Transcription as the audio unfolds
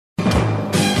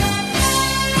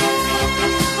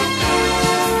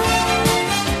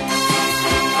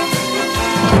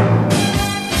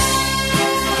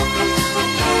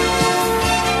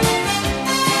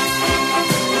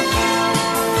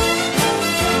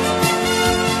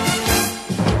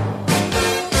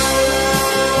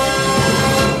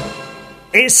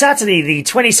It's Saturday, the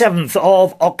 27th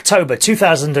of October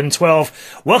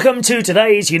 2012. Welcome to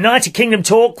today's United Kingdom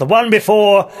talk, the one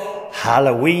before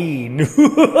Halloween.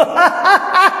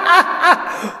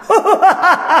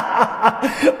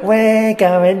 We're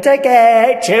going to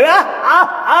get you.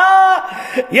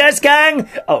 Yes, gang.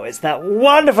 Oh, it's that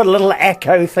wonderful little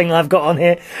echo thing I've got on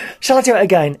here. Shall I do it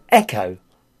again? Echo.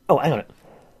 Oh, hang on.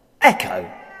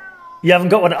 Echo. You haven't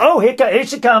got one. Oh, here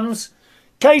she comes.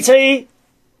 Katie.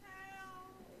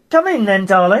 Come in then,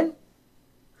 darling.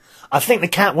 I think the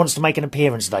cat wants to make an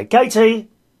appearance today. Katie!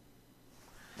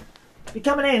 You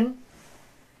coming in?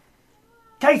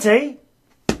 Katie!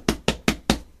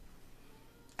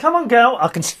 Come on, girl. I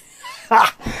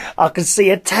can see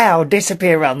a towel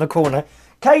disappear around the corner.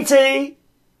 Katie!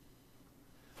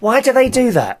 Why do they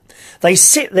do that? They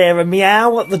sit there and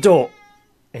meow at the door.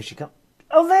 Here she comes.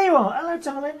 Oh, there you are. Hello,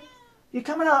 darling. You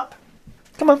coming up?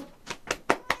 Come on.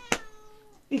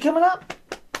 You coming up?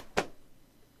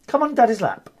 Come on, Daddy's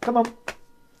lap. Come on.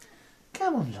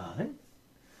 Come on, darling.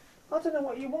 I don't know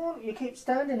what you want. You keep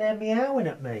standing there meowing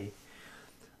at me.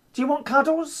 Do you want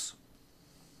cuddles?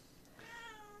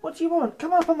 What do you want?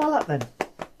 Come up on my lap then. Do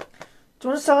you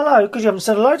want to say hello? Because you haven't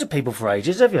said hello to people for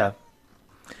ages, have you?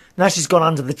 Now she's gone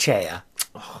under the chair.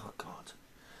 Oh, God.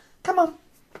 Come on.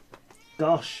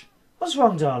 Gosh. What's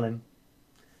wrong, darling?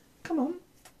 Come on.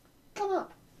 Come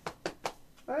up.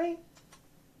 Hey?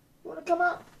 You want to come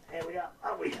up? Here we are.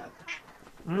 Up we go.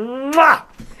 Mwah!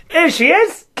 Here she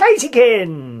is,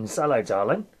 Katiekins. Hello,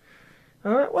 darling.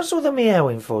 All right, what's all the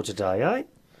meowing for today, eh?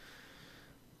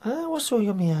 What's all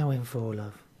your meowing for,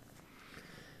 love?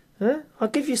 I'll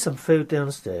give you some food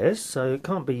downstairs, so it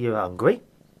can't be you hungry.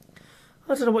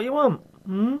 I don't know what you want.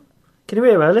 Can you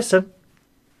hear her? Listen.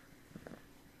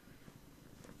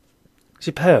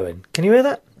 She's purring. Can you hear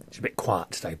that? She's a bit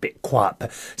quiet today, a bit quiet.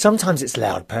 Sometimes it's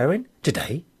loud purring.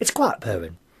 Today, it's quiet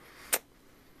purring.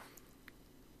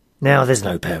 Now there's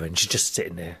no purring, she's just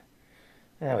sitting there.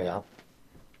 There we are.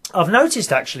 I've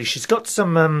noticed actually she's got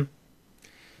some,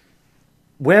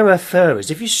 where her fur is,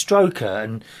 if you stroke her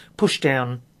and push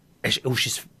down, oh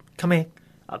she's, come here,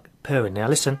 purring now,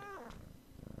 listen.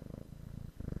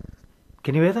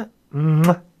 Can you hear that?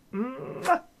 Mwah.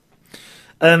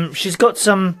 Mwah. She's got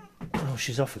some, oh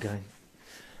she's off again.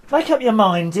 Make up your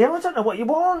mind, dear, I don't know what you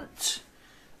want.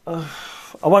 I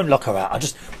won't lock her out, I'll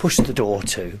just push the door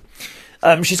too.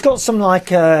 She's got some,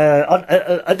 like,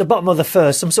 at the bottom of the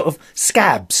fur, some sort of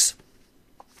scabs.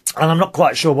 And I'm not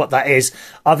quite sure what that is.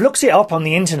 I've looked it up on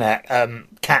the internet,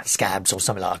 cat scabs or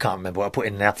something like that. I can't remember what I put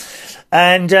in now.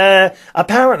 And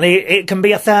apparently it can be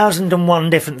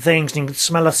 1,001 different things. You can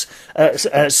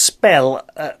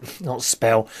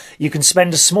you can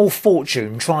spend a small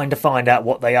fortune trying to find out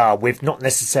what they are with not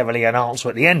necessarily an answer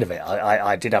at the end of it.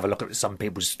 I did have a look at some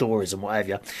people's stories and what have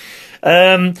you.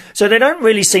 So they don't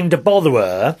really seem to bother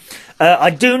her. I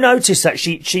do notice that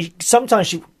she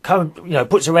sometimes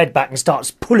puts her head back and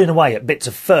starts pulling away at bits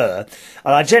of fur,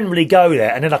 and I generally go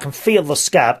there and then I can feel the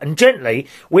scab and gently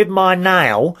with my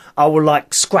nail I will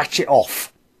like scratch it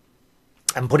off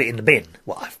and put it in the bin.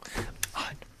 Well,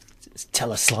 I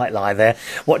tell a slight lie there.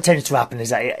 What tends to happen is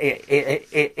that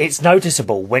it's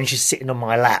noticeable when she's sitting on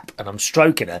my lap and I'm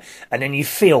stroking her, and then you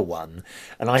feel one,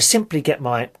 and I simply get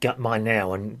my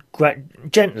nail and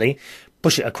gently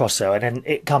push it across her, and then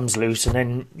it comes loose, and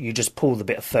then you just pull the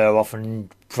bit of fur off and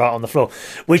throw it on the floor,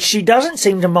 which she doesn't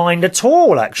seem to mind at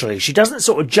all, actually. She doesn't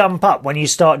sort of jump up when you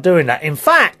start doing that. In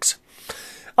fact,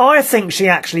 I think she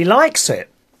actually likes it.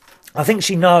 I think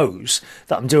she knows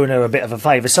that I'm doing her a bit of a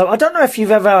favour. So I don't know if you've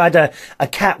ever had a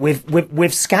cat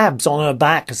with scabs on her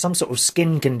back or some sort of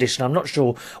skin condition. I'm not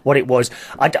sure what it was.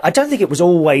 I don't think it was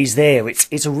always there.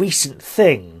 It's a recent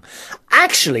thing.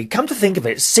 Actually, come to think of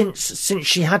it, since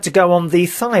she had to go on the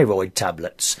thyroid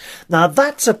tablets. Now,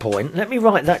 that's a point. Let me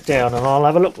write that down and I'll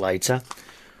have a look later.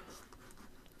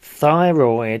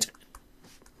 Thyroid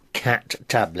cat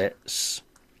tablets.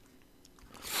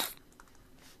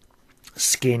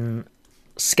 Skin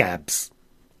scabs.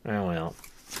 Oh well.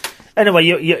 Anyway,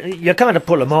 you kind of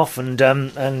pull them off and throw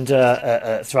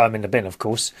them in the bin, of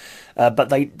course. But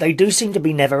they do seem to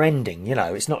be never ending. You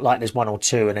know, it's not like there's one or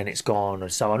two and then it's gone.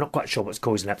 So I'm not quite sure what's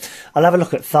causing that. I'll have a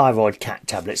look at thyroid cat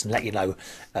tablets and let you know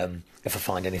if I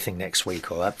find anything next week.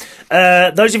 All right.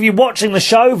 Those of you watching the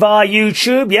show via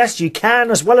YouTube, yes, you can,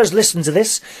 as well as listen to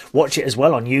this, watch it as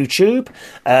well on YouTube.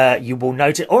 You will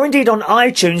note it, or indeed on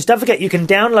iTunes. Don't forget, you can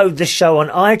download this show on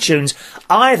iTunes,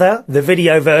 either the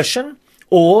video version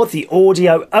or the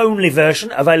audio-only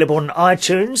version, available on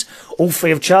iTunes, all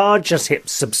free of charge. Just hit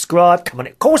subscribe. Come on,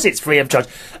 of course it's free of charge.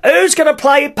 Who's going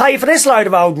to pay for this load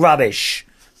of old rubbish?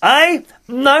 Eh?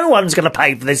 No one's going to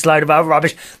pay for this load of other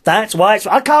rubbish. That's why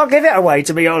I can't give it away,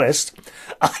 to be honest.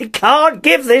 I can't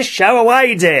give this show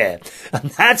away, dear.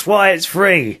 And that's why it's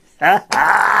free.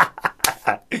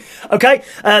 Okay,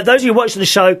 those of you watching the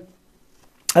show,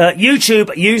 YouTube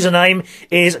username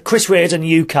is Chris Reardon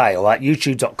UK, alright,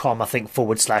 youtube.com, I think,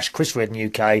 / Chris Reardon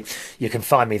UK. You can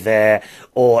find me there,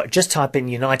 or just type in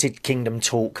United Kingdom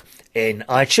Talk in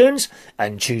iTunes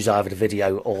and choose either the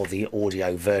video or the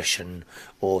audio version,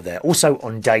 or there. Also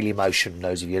on Daily Motion,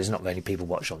 those of you, there's not many people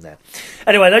watch on there.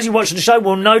 Anyway, those of you watching the show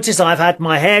will notice I've had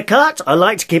my hair cut. I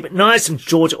like to keep it nice and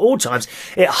short at all times.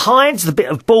 It hides the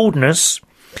bit of baldness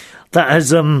that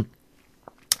has,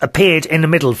 appeared in the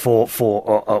middle for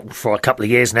a couple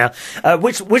of years now,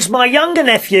 which my younger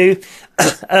nephew,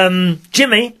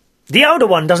 Jimmy, the older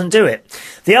one, doesn't do it.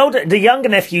 The younger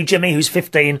nephew, Jimmy, who's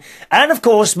 15, and of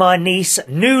course my niece,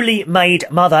 newly made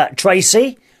mother,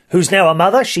 Tracy, who's now a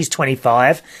mother. She's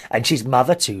 25, and she's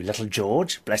mother to little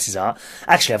George, bless his heart.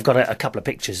 Actually, I've got a couple of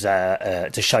pictures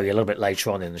to show you a little bit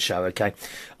later on in the show, okay,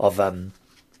 of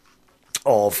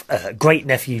great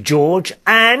nephew George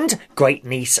and great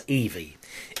niece Evie.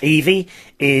 Evie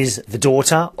is the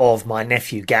daughter of my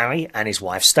nephew Gary and his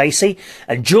wife Stacey,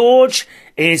 and George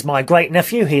is my great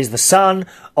nephew. He is the son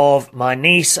of my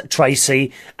niece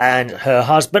Tracy and her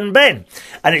husband Ben.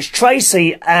 And it's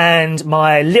Tracy and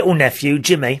my little nephew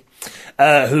Jimmy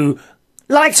who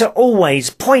like to always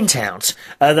point out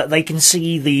that they can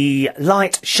see the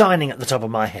light shining at the top of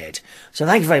my head. So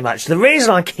thank you very much. The reason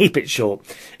I keep it short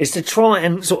is to try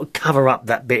and sort of cover up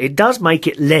that bit. It does make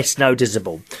it less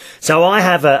noticeable. So I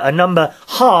have a number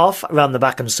half around the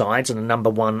back and sides and a number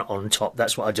 1 on top.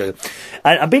 That's what I do.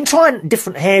 And I've been trying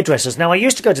different hairdressers. Now, I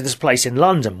used to go to this place in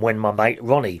London when my mate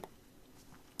Ronnie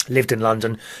lived in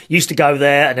London, used to go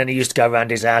there, and then he used to go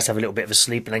around his house, have a little bit of a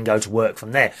sleep, and then go to work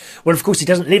from there. Well, of course, he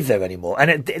doesn't live there anymore,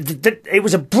 and it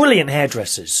was a brilliant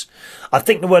hairdressers. I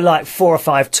think there were like 4 or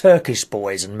 5 Turkish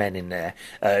boys and men in there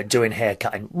doing hair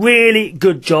cutting. Really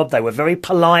good job. They were very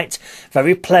polite,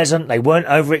 very pleasant. They weren't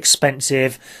over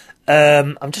expensive.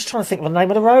 I'm just trying to think of the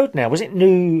name of the road now. Was it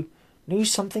New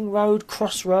something road,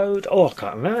 Cross Road? Oh, I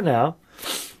can't remember now.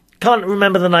 Can't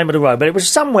remember the name of the road, but it was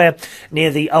somewhere near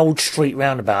the old street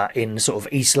roundabout in sort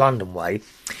of East London way,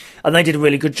 and they did a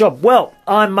really good job. Well,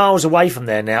 I'm miles away from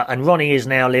there now, and Ronnie is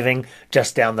now living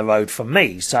just down the road from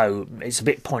me, so it's a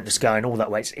bit pointless going all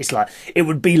that way. It's like, it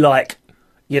would be like,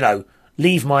 you know,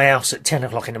 leave my house at 10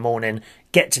 o'clock in the morning,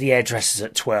 get to the hairdressers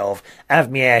at 12,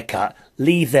 have my hair cut,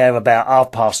 leave there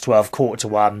about 12:30,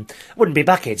 1:15. Wouldn't be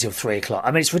back here till 3 o'clock.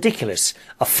 I mean, it's ridiculous.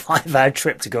 A 5-hour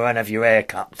trip to go and have your hair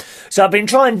cut. So I've been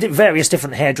trying various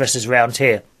different hairdressers around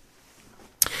here.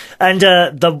 And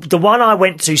the one I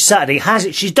went to Saturday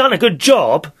she's done a good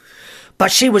job,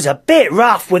 but she was a bit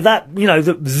rough with that, you know,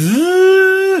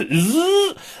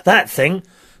 that thing.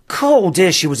 Oh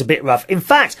dear, she was a bit rough. In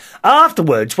fact,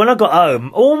 afterwards, when I got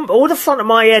home, all the front of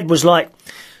my head was like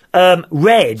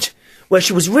red, where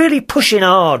she was really pushing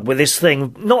hard with this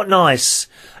thing. Not nice.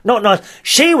 Not nice.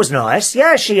 She was nice.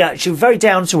 Yeah, she was very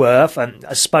down to earth and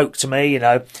spoke to me, you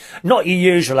know. Not your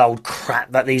usual old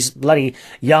crap that these bloody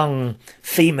young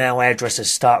female hairdressers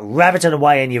start rabbiting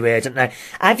away in your ear, don't they?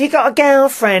 Have you got a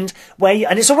girlfriend?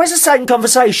 And it's always the same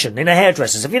conversation in a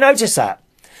hairdresser's. Have you noticed that?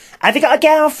 Have you got a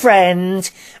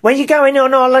girlfriend? When you going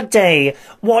on holiday?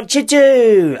 What you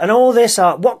do? And all this,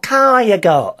 what car you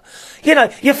got? You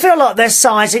know, you feel like they're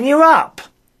sizing you up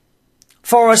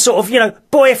for a sort of, you know,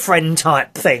 boyfriend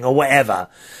type thing or whatever.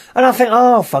 And I think,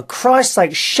 oh, for Christ's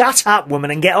sake, shut up, woman,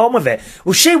 and get on with it.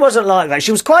 Well, she wasn't like that.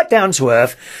 She was quite down to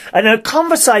earth, and her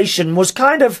conversation was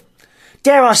kind of,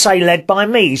 dare I say, led by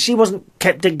me. She wasn't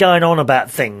kept it going on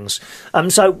about things.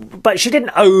 But she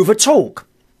didn't over talk.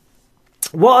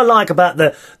 What I like about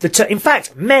in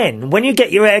fact, men, when you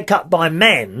get your hair cut by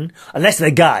men, unless they're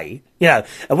gay, you know,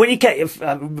 and when you get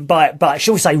by,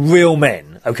 shall we say, real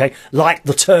men, okay, like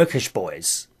the Turkish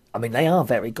boys. I mean, they are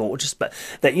very gorgeous, but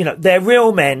you know, they're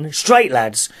real men, straight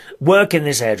lads, working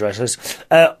this hairdressers.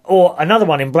 Or another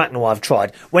one in Bracknell I've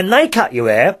tried. When they cut your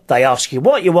hair, they ask you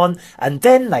what you want, and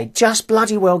then they just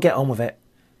bloody well get on with it.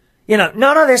 You know,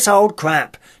 none of this old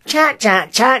crap. Chat,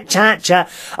 chat, chat, chat, chat.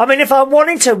 I mean, if I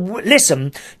wanted to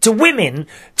listen to women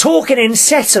talking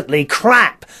incessantly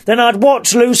crap, then I'd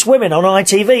watch Loose Women on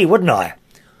ITV, wouldn't I?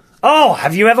 Oh,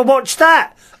 have you ever watched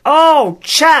that? Oh,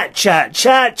 chat, chat,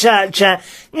 chat, chat, chat.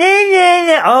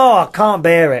 Oh, I can't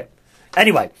bear it.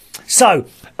 Anyway, so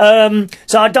I don't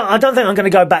think I'm going to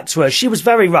go back to her. She was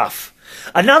very rough.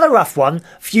 Another rough one,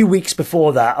 a few weeks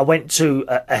before that, I went to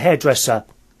a hairdresser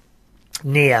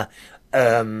near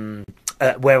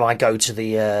where I go to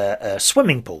the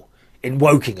swimming pool in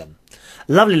Wokingham.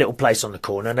 Lovely little place on the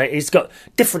corner, and it's got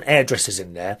different hairdressers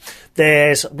in there.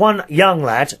 There's one young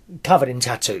lad covered in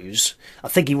tattoos. I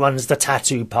think he runs the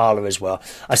tattoo parlour as well.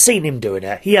 I've seen him doing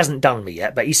it. He hasn't done me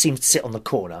yet, but he seems to sit on the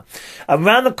corner. And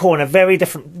round the corner, very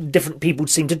different people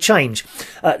seem to change.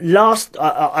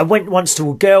 I went once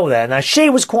to a girl there. Now, she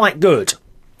was quite good.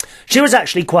 She was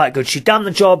actually quite good. She'd done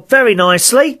the job very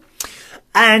nicely.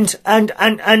 And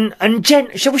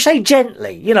shall we say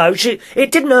gently, you know,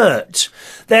 it didn't hurt.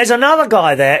 There's another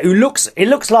guy there who looks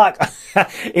like,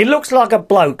 he looks like a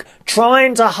bloke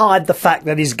trying to hide the fact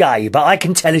that he's gay, but I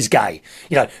can tell he's gay,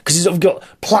 you know, because he's got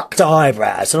plucked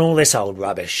eyebrows and all this old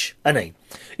rubbish, hasn't he?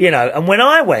 You know, and when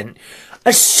I went,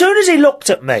 as soon as he looked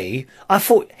at me, I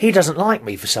thought he doesn't like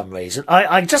me for some reason.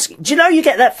 I just, do you know, you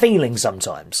get that feeling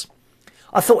sometimes?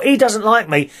 I thought, he doesn't like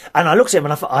me. And I looked at him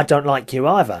and I thought, I don't like you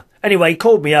either. Anyway, he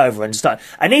called me over and started.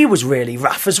 And he was really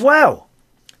rough as well.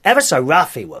 Ever so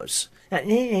rough he was.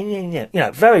 You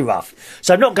know, very rough.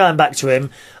 So I'm not going back to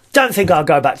him. Don't think I'll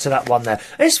go back to that one there.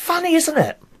 It's funny, isn't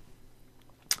it?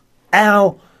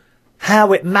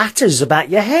 How it matters about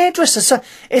your hairdresser. So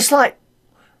it's like,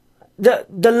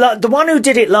 the one who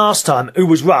did it last time, who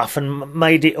was rough and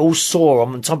made it all sore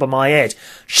on the top of my head,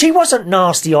 she wasn't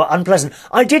nasty or unpleasant.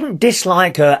 I didn't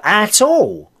dislike her at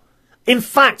all. In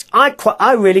fact,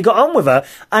 I really got on with her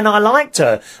and I liked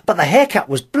her, but the haircut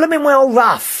was blooming well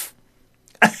rough.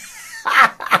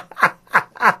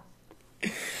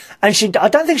 And I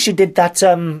don't think she did that,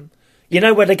 you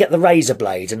know, where they get the razor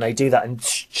blade and they do that, and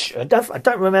I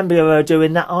don't remember her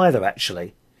doing that either,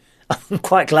 actually. I'm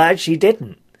quite glad she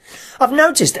didn't. I've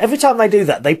noticed every time they do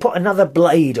that, they put another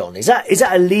blade on. Is that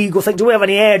a legal thing? Do we have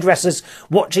any hairdressers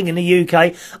watching in the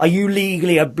UK? Are you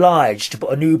legally obliged to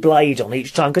put a new blade on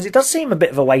each time? Because it does seem a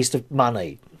bit of a waste of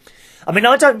money. I mean,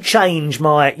 I don't change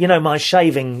my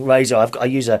shaving razor. I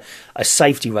use a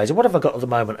safety razor. What have I got at the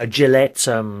moment? A Gillette,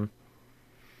 some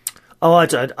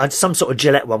sort of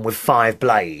Gillette one with 5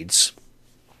 blades.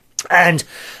 And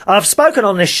I've spoken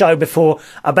on this show before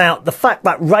about the fact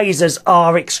that razors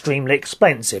are extremely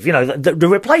expensive. You know, the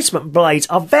replacement blades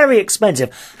are very expensive.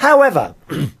 However,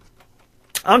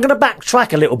 I'm going to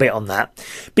backtrack a little bit on that,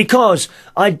 because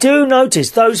I do notice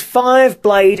those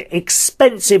 5-blade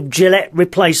expensive Gillette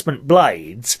replacement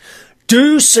blades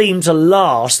do seem to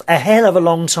last a hell of a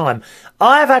long time.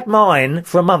 I've had mine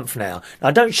for a month now.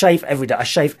 I don't shave every day. I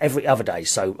shave every other day.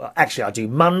 So actually I do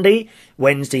Monday,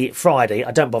 Wednesday, Friday.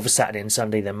 I don't bother Saturday and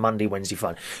Sunday, then Monday, Wednesday,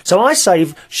 Friday. So I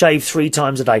shave 3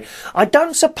 times a day. I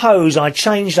don't suppose I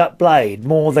change that blade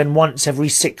more than once every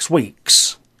 6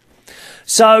 weeks.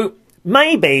 So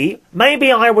maybe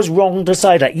I was wrong to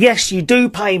say that. Yes, you do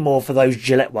pay more for those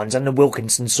Gillette ones and the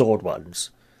Wilkinson sword ones.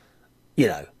 You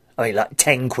know. I mean, like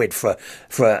 10 quid for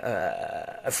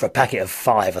a packet of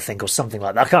 5, I think, or something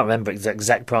like that. I can't remember the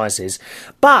exact prices.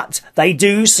 But they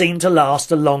do seem to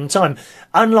last a long time.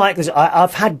 Unlike this,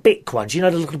 I've had Bic ones. You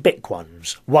know the little Bic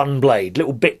ones? 1 blade,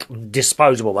 little Bic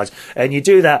disposable ones. And you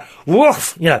do that,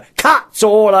 woof, you know, cuts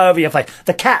all over your face.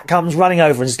 The cat comes running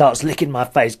over and starts licking my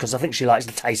face because I think she likes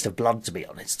the taste of blood, to be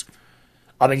honest.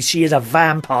 I mean, she is a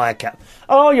vampire cat.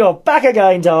 Oh, you're back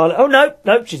again, darling. Oh, no,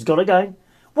 she's gone again.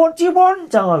 What do you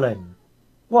want, darling?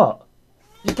 What?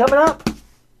 You coming up?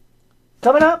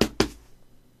 Coming up?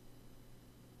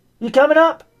 You coming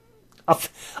up? I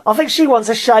think she wants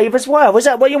a shave as well. Is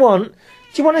that what you want?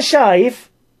 Do you want a shave?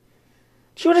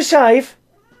 Do you want a shave?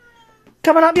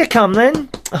 Coming up, you come then.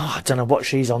 Oh, I don't know what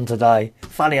she's on today.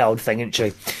 Funny old thing, isn't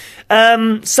she?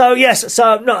 So yes,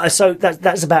 so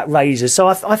that's about razors. So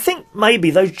I think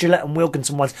maybe those Gillette and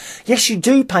Wilkinson ones, yes, you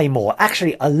do pay more.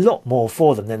 Actually, a lot more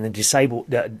for them than the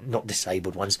not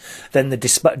disabled ones, than the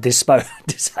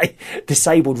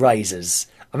disabled razors.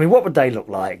 I mean, what would they look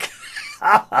like?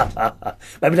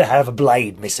 Maybe they have a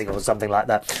blade missing or something like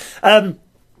that.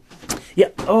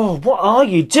 Yeah. Oh, what are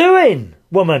you doing,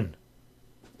 woman?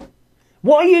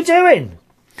 What are you doing?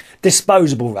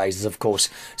 Disposable razors, of course.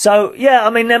 So, yeah, I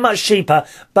mean, they're much cheaper,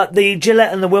 but the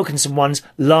Gillette and the Wilkinson ones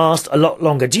last a lot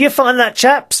longer. Do you find that,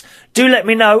 chaps? Do let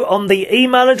me know on the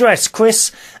email address,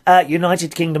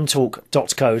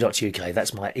 chris@unitedkingdomtalk.co.uk.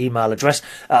 That's my email address.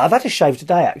 I've had a shave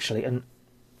today, actually, and,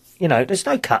 you know, there's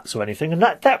no cuts or anything, and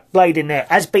that blade in there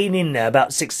has been in there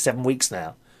about 6 or 7 weeks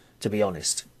now, to be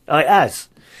honest. It has.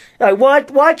 No,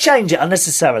 why change it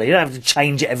unnecessarily? You don't have to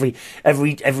change it every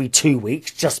 2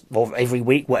 weeks, or every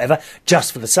week, whatever,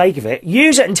 just for the sake of it.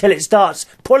 Use it until it starts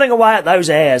pulling away at those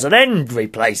hairs and then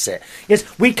replace it. Yes,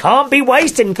 we can't be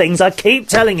wasting things. I keep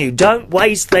telling you, don't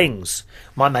waste things.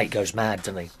 My mate goes mad,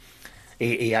 doesn't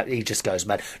he? He just goes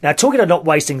mad. Now, talking of not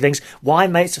wasting things, why,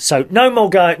 mates? So, no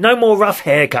more rough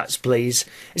haircuts, please.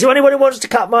 Is there anyone who wants to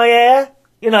cut my hair?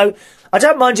 You know, I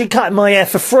don't mind you cutting my hair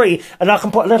for free, and I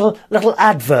can put a little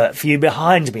advert for you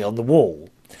behind me on the wall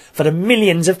for the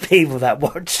millions of people that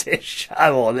watch this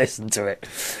show or listen to it.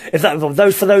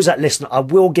 For those that listen, I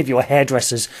will give your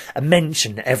hairdressers a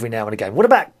mention every now and again. What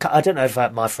about, I don't know if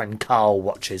my friend Carl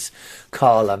watches.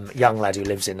 Carl, young lad who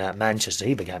lives in Manchester,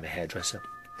 he became a hairdresser.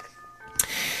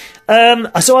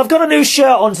 So I've got a new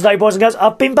shirt on today, boys and girls.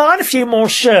 I've been buying a few more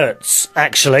shirts,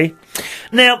 actually.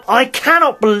 Now, I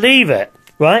cannot believe it,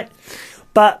 right?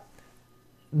 But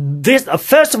this,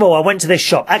 first of all, I went to this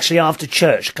shop, actually after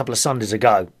church a couple of Sundays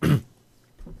ago. And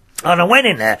I went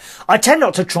in there. I tend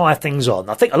not to try things on.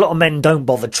 I think a lot of men don't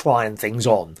bother trying things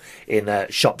on in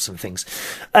shops and things.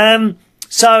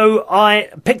 So I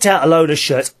picked out a load of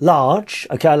shirts, large.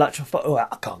 Okay, I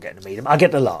can't get in the medium. I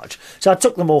get the large. So I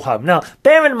took them all home. Now,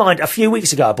 bear in mind, a few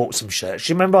weeks ago I bought some shirts.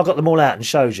 You remember I got them all out and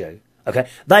showed you? Okay,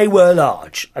 they were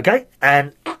large. Okay,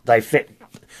 and they fit.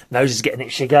 Nose is getting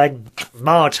itchy again.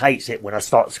 Marj hates it when I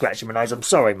start scratching my nose. I'm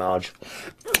sorry, Marj.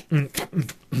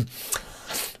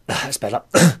 That's better.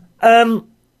 And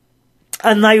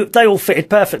they all fitted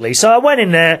perfectly. So I went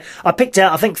in there. I picked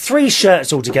out, I think, 3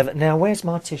 shirts altogether. Now, where's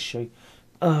my tissue?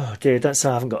 Oh, dear, don't say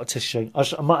I haven't got a tissue.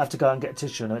 I might have to go and get a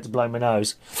tissue now to blow my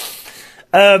nose.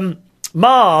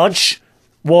 Marj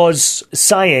was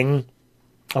saying...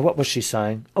 Oh, what was she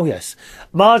saying? Oh, yes.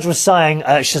 Marj was saying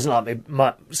she doesn't like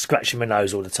me scratching my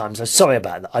nose all the time, so sorry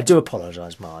about that. I do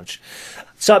apologise, Marj.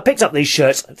 So I picked up these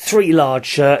shirts, 3 large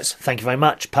shirts. Thank you very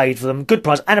much. Paid for them. Good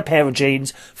price. And a pair of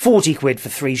jeans. 40 quid for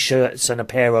 3 shirts and a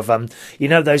pair of, you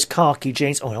know, those khaki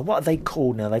jeans. Oh, now, what are they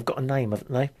called now? They've got a name,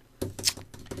 haven't they?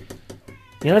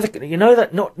 You know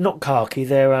that not khaki.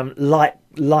 They're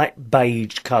light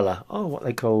beige colour. Oh, what are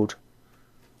they called?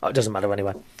 Oh, it doesn't matter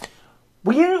anyway.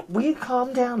 Will you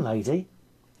calm down, lady?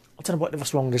 I don't know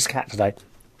what's wrong with this cat today.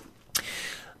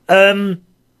 And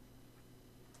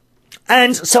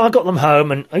so I got them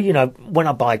home, and, you know, when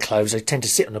I buy clothes, they tend to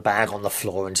sit on the bag on the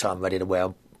floor until I'm ready to wear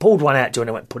them. Pulled one out, and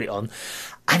I went and put it on,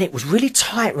 and it was really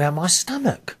tight around my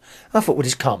stomach. I thought, well,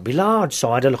 this can't be large,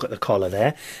 so I had a look at the collar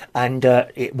there, and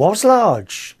it was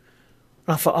large.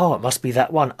 And I thought, oh, it must be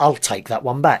that one. I'll take that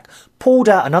one back. Pulled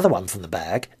out another one from the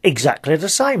bag, exactly the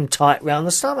same, tight round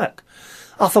the stomach.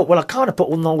 I thought, well, I kind of put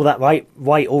on all that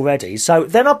weight already. So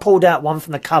then I pulled out one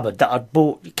from the cupboard that I'd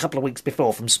bought a couple of weeks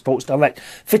before from Sports Direct.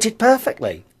 Fitted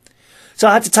perfectly. So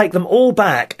I had to take them all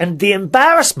back. And the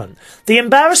embarrassment,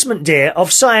 dear,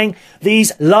 of saying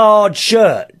these large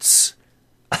shirts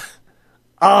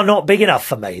are not big enough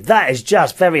for me. That is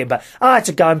just very embarrassing. I had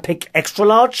to go and pick extra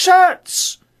large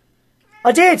shirts.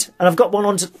 I did. And I've got one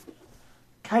on to...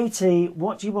 Katie,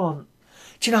 what do you want?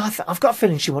 Do you know, I've got a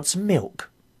feeling she wants some milk.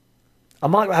 I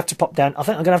might have to pop down. I think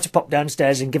I'm going to have to pop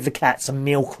downstairs and give the cat some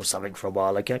milk or something for a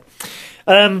while, okay?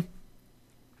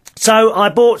 So I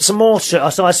bought some more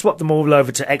shirts. So I swapped them all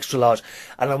over to extra large.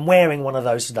 And I'm wearing one of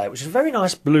those today, which is a very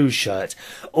nice blue shirt.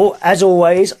 Or, as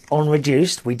always, on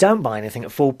reduced. We don't buy anything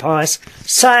at full price.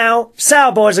 Sale,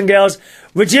 boys and girls.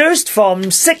 Reduced from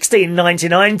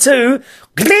 $16.99 to,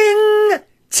 gling,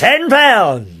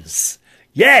 £10.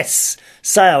 Yes,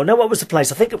 sale. Now, what was the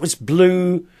place? I think it was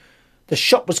Blue... The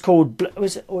shop was called...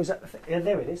 Was it, or is that the thing? Yeah,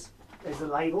 there it is. There's the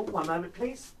label. One moment,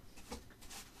 please.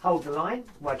 Hold the line.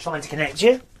 We're trying to connect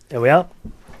you. There we are.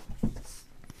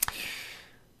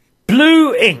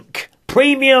 Blue Ink.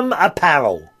 Premium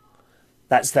Apparel.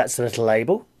 That's the little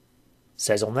label.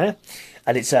 Says on there.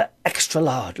 And it's extra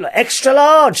large. Look, extra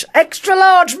large. Extra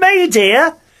large me,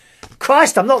 dear.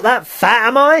 Christ, I'm not that fat,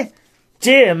 am I?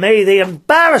 Dear me, the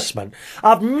embarrassment.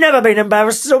 I've never been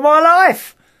embarrassed in my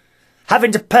life.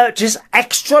 Having to purchase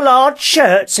extra large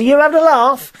shirts, so you had a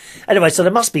laugh. Anyway, so they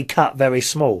must be cut very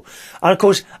small. And of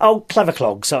course, oh, clever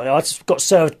clog. So I got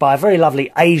served by a very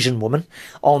lovely Asian woman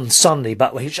on Sunday,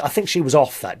 but I think she was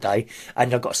off that day.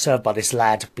 And I got served by this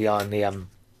lad behind the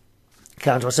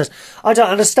counter. I says, I don't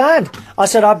understand. I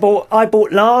said, I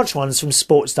bought large ones from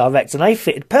Sports Direct and they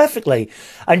fitted perfectly.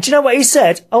 And do you know what he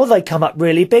said? Oh, they come up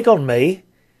really big on me.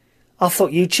 I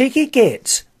thought, you cheeky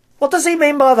git. What does he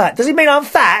mean by that? Does he mean I'm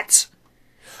fat?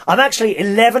 I'm actually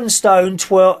 11 stone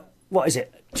 12... What is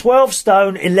it? 12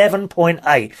 stone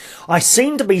 11.8. I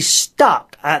seem to be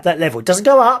stuck at that level. It doesn't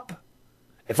go up.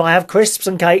 If I have crisps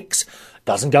and cakes, it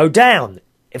doesn't go down.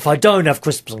 If I don't have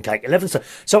crisps and cake, 11 stone.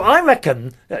 So I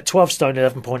reckon 12 stone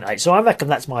 11.8. So I reckon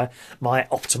that's my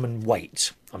optimum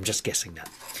weight. I'm just guessing that.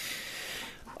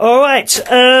 All right.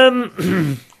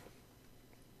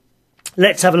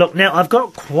 Let's have a look. Now, I've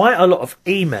got quite a lot of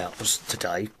emails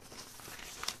today.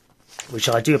 which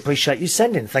I do appreciate you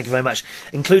sending. Thank you very much,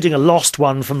 including a lost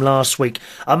one from last week.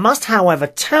 I must, however,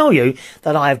 tell you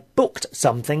that I have booked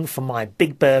something for my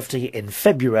big birthday in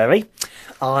February.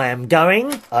 I am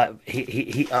going. I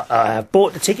have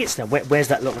bought the tickets. Now, where's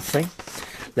that little thing?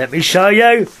 Let me show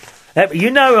you.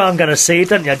 You know I'm going to see it,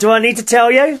 don't you? Do I need to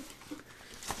tell you?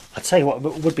 I tell you what,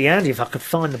 it would be handy if I could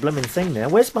find the blooming thing now.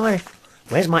 Where's my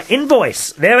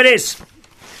invoice? There it is.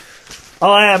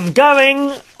 I am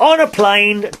going on a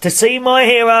plane to see my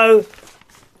hero,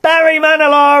 Barry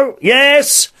Manilow.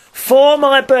 Yes, for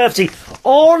my birthday.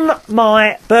 On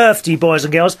my birthday, boys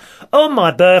and girls. On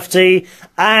my birthday.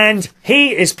 And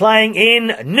he is playing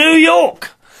in New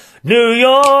York. New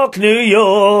York, New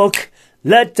York.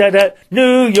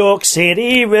 New York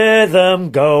City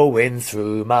rhythm going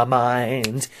through my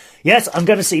mind. Yes, I'm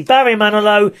going to see Barry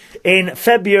Manilow in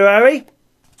February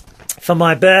for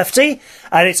my birthday,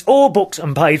 and it's all booked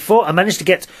and paid for. I managed to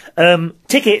get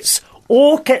tickets,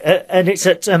 and it's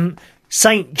at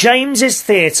St James's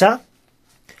Theatre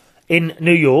in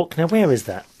New York. Now, where is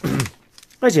that?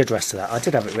 Where's the address to that? I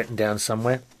did have it written down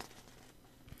somewhere.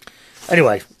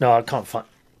 Anyway, no, I can't find...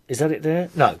 Is that it there?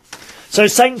 No. So,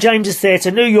 St James's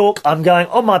Theatre, New York. I'm going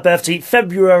on my birthday,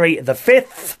 February the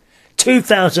 5th,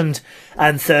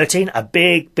 2013. A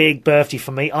big, big birthday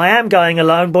for me. I am going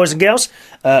alone, boys and girls.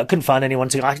 Couldn't find anyone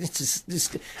to...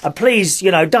 and please,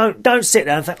 you know, don't sit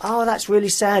there and think, oh, that's really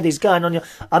sad. He's going on your...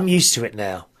 I'm used to it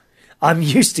now. I'm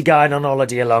used to going on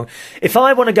holiday alone. If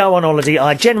I want to go on holiday,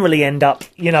 I generally end up,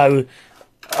 you know...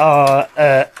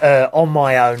 on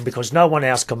my own, because no one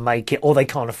else can make it, or they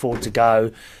can't afford to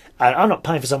go, and I'm not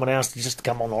paying for someone else to just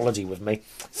come on holiday with me.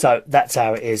 So that's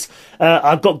how it is.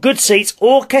 I've got good seats,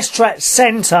 orchestra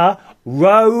centre,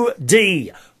 row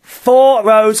D, 4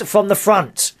 rows from the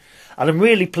front, and I'm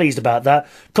really pleased about that.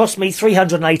 Cost me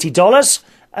 $380.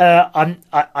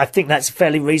 I think that's a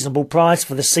fairly reasonable price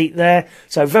for the seat there,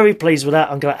 so very pleased with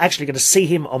that. I'm actually going to see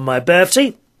him on my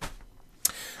birthday.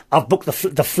 I've booked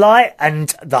the flight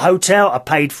and the hotel. I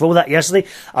paid for all that yesterday.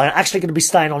 I'm actually going to be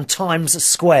staying on Times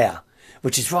Square,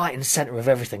 which is right in the centre of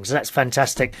everything. So that's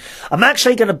fantastic. I'm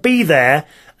actually going to be there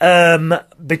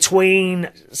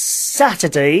between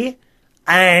Saturday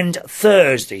and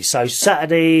Thursday. So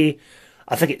Saturday,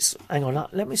 I think it's... Hang on,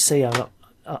 let me see. I'll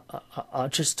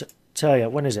just tell you.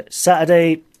 When is it?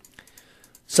 Saturday.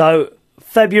 So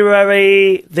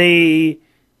February the...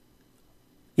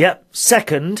 Yep,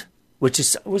 2nd. Which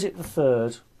is, was it the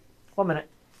 3rd? 1 minute.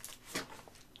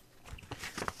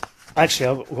 Actually,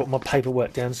 I've got my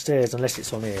paperwork downstairs, unless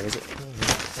it's on here, is it?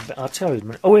 I'll tell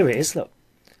you. Oh, here it is, look.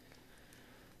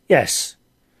 Yes.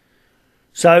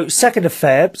 So, 2nd of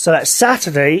Feb, so that's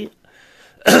Saturday,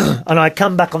 and I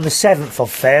come back on the 7th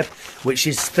of Feb, which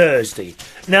is Thursday.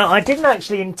 Now, I didn't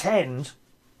actually intend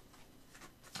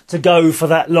to go for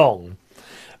that long.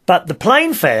 But the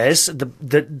plane fares,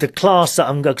 the class that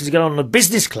I'm going, because you get on the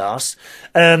business class,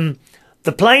 the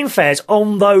plane fares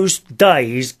on those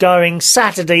days going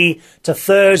Saturday to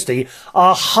Thursday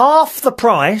are half the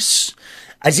price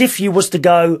as if you was to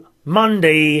go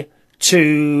Monday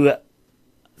to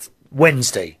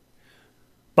Wednesday.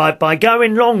 By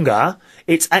going longer,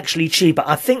 it's actually cheaper.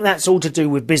 I think that's all to do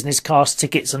with business class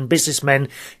tickets, and businessmen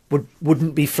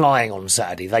wouldn't be flying on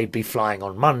Saturday. They'd be flying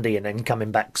on Monday and then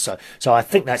coming back. So I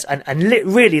think that's... And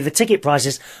really, the ticket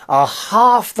prices are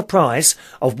half the price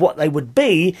of what they would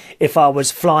be if I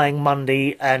was flying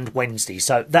Monday and Wednesday.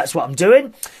 So that's what I'm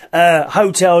doing.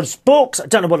 Hotels booked. I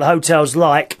don't know what the hotel's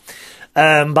like.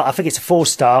 But I think it's a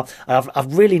 4-star.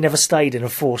 I've really never stayed in a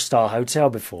 4-star hotel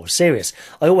before. Serious.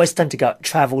 I always tend to go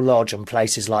Travel Lodge and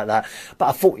places like that. But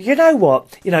I thought, you know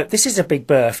what? You know, this is a big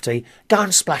birthday. Go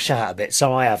and splash out a bit.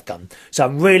 So I have done. So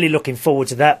I'm really looking forward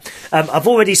to that. I've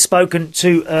already spoken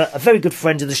to a very good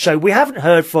friend of the show. We haven't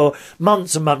heard for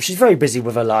months and months. She's very busy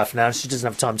with her life now. She doesn't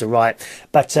have time to write.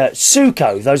 But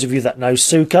Suko, those of you that know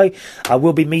Suko, I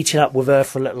will be meeting up with her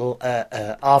for a little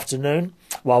afternoon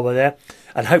while we're there.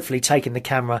 And hopefully taking the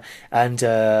camera and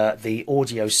the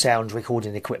audio sound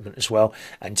recording equipment as well,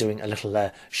 and doing a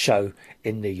little show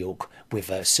in New York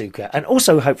with Suka, and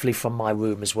also hopefully from my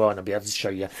room as well, and I'll be able to show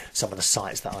you some of the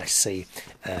sights that I see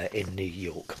in New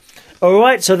York. All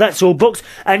right, so that's all booked.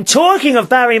 And talking of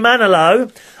Barry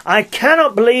Manilow, I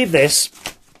cannot believe this.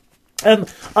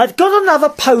 I've got another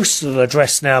postal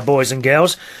address now, boys and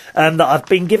girls, that I've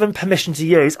been given permission to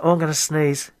use. Oh, I'm going to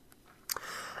sneeze.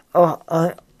 Oh,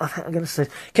 I think I'm going to sneeze.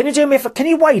 Can you do me can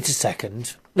you wait a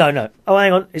second? No. Oh,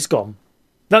 hang on. It's gone.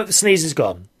 No, the sneeze is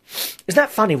gone. Isn't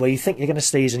that funny where you think you're going to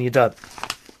sneeze and you don't?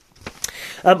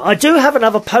 I do have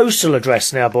another postal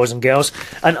address now, boys and girls,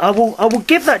 and I will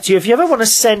give that to you if you ever want to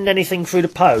send anything through the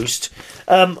post.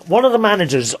 One of the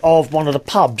managers of one of the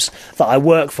pubs that I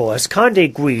work for has kindly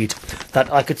agreed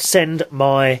that I could send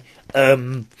my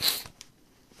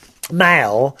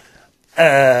mail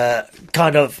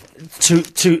kind of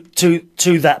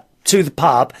to the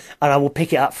pub, and I will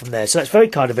pick it up from there. So that's very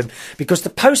kind of him, because the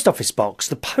post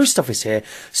office here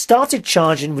started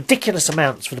charging ridiculous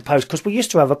amounts for the post, because we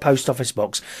used to have a post office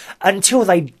box, until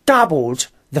they doubled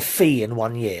the fee in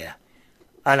 1 year.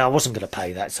 And I wasn't going to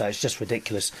pay that, so it's just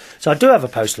ridiculous. So I do have a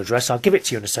postal address. I'll give it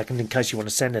to you in a second in case you want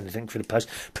to send anything through the post.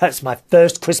 Perhaps my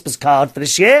first Christmas card for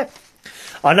this year.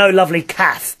 I know lovely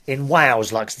Kath in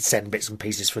Wales likes to send bits and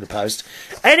pieces through the post.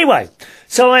 Anyway,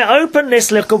 so I open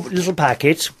this little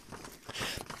package,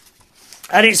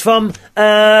 and it's from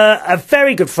a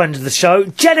very good friend of the show,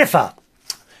 Jennifer,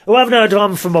 who I've known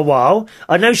on from a while.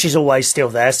 I know she's always still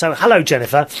there, so hello,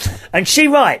 Jennifer. And she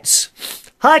writes,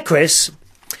 "Hi, Chris.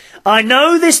 I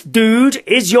know this dude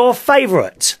is your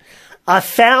favourite. I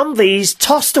found these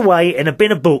tossed away in a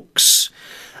bin of books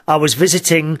I was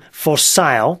visiting for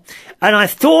sale, and I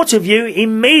thought of you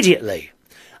immediately.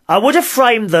 I would have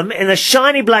framed them in a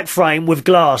shiny black frame with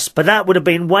glass, but that would have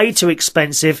been way too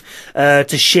expensive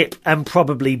to ship and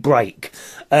probably break."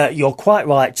 You're quite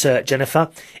right, Jennifer.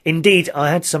 Indeed, I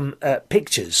had some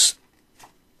pictures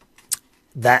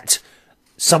that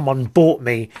someone bought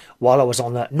me while I was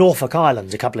on Norfolk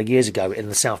Island a couple of years ago in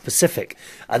the South Pacific,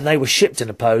 and they were shipped in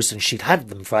a post, and she'd had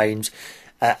them framed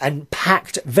and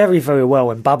packed very, very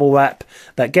well in bubble wrap.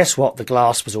 But guess what? The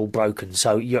glass was all broken.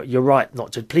 So you're right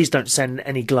not to. Please don't send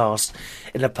any glass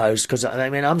in the post, because I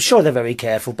mean, I'm sure they're very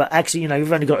careful, but actually, you know,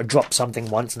 you've only got to drop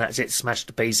something once and that's it, smashed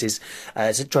to pieces.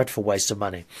 It's a dreadful waste of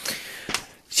money.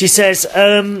 She says,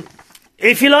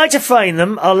 "If you like to frame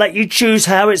them, I'll let you choose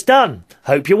how it's done.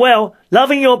 Hope you're well.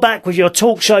 Loving your back with your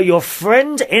talk show, your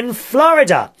friend in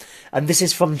Florida." And this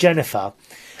is from Jennifer.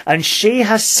 And she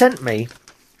has sent me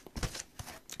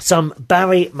some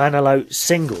Barry Manilow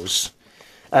singles.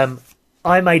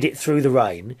 I Made It Through the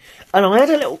Rain. And I had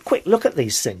a little quick look at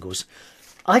these singles.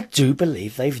 I do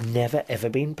believe they've never, ever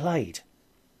been played.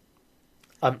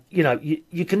 You know,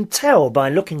 you can tell by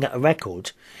looking at a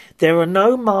record, there are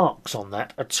no marks on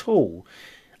that at all.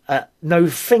 No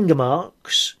finger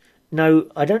marks. No,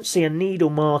 I don't see a needle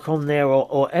mark on there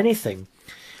or anything.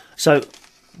 So,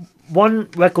 one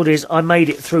record is I Made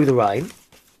It Through the Rain.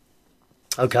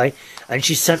 Okay, and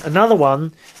she sent another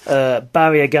one,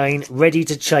 Barry again, Ready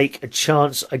to Take a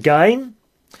Chance Again.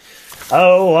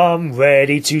 Oh, I'm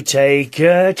ready to take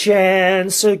a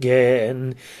chance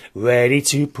again, ready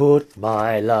to put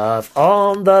my love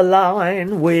on the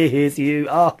line with you.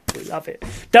 Oh, we love it.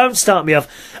 Don't Start Me Off.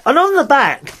 And on the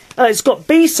back, it's got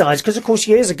B-sides, because of course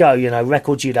years ago, you know,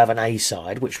 records you'd have an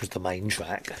A-side, which was the main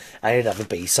track, and you'd have a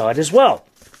B-side as well.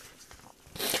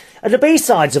 And the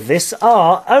B-sides of this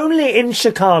are Only in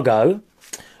Chicago,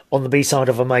 on the B-side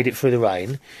of I Made It Through the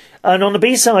Rain. And on the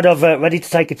B-side of Ready to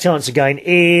Take a Chance Again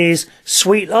is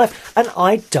Sweet Life. And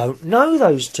I don't know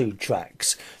those two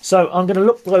tracks. So I'm going to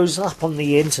look those up on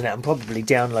the internet and probably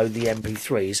download the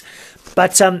MP3s.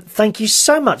 But thank you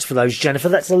so much for those, Jennifer.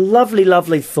 That's a lovely,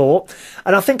 lovely thought.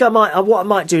 And I think what I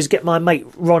might do is get my mate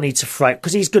Ronnie to frame,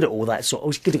 because he's good at all that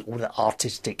he's good at all the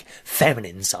artistic,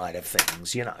 feminine side of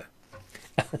things, you know.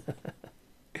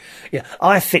 Yeah,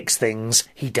 I fix things,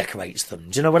 he decorates them.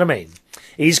 Do you know what I mean?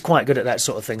 He's quite good at that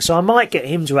sort of thing. So I might get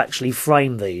him to actually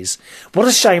frame these. What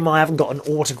a shame I haven't got an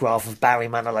autograph of Barry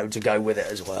Manilow to go with it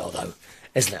as well, though.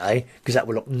 Isn't it, eh? Because that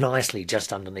will look nicely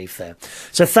just underneath there.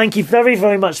 So thank you very,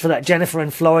 very much for that, Jennifer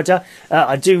in Florida.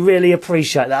 I do really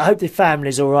appreciate that. I hope the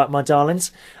family's all right, my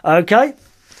darlings. Okay?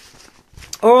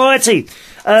 Alrighty.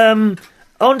 On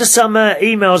to some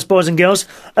emails, boys and girls.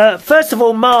 First of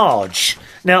all, Marj.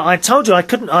 Now, I told you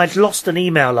I'd lost an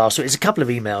email last week. It's a couple of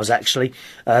emails, actually,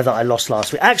 that I lost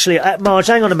last week. Actually, Marj,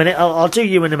 hang on a minute. I'll do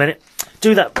you in a minute.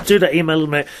 Do that email in a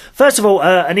minute. First of all,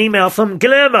 an email from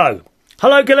Guillermo.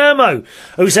 Hello, Guillermo,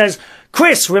 who says,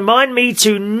 "Chris, remind me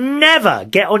to never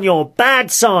get on your bad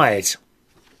side."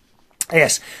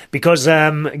 Yes, because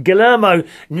Guillermo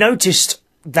noticed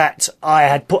that I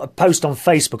had put a post on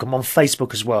Facebook. I'm on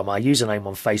Facebook as well. My username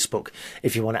on Facebook,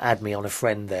 if you want to add me on a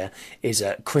friend there, is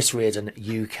Chris Reardon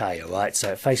UK, alright?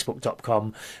 So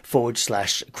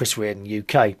facebook.com/Chris Reardon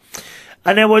UK.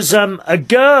 And there was a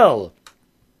girl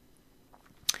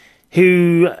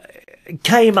who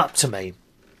came up to me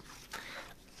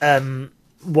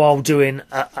while doing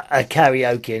a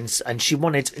karaoke, and she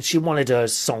wanted a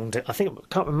song to, I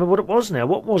can't remember what it was now.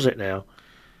 What was it now?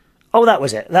 Oh, that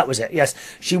was it. Yes,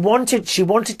 she wanted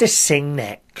to sing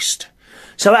next.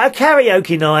 So at a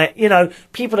karaoke night, you know,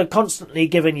 people are constantly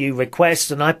giving you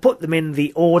requests, and I put them in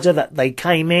the order that they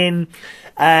came in.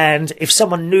 And if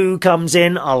someone new comes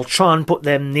in, I'll try and put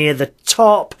them near the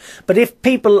top. But if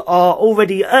people are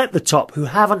already at the top who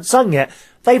haven't sung yet,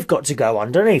 they've got to go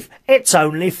underneath. It's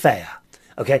only fair.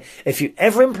 Okay? If you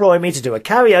ever employ me to do a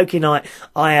karaoke night,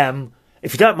 I am,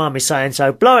 if you don't mind me saying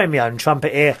so, blowing my own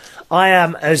trumpet here, I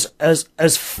am as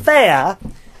fair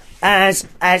as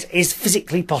is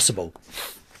physically possible.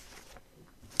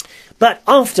 But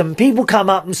often people come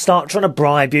up and start trying to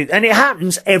bribe you, and it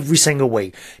happens every single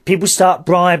week. People start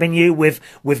bribing you with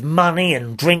money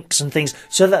and drinks and things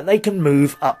so that they can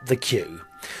move up the queue.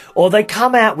 Or they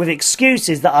come out with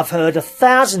excuses that I've heard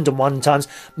 1,001 times.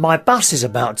 My bus is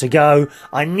about to go.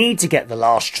 I need to get the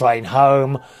last train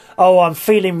home. Oh, I'm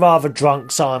feeling rather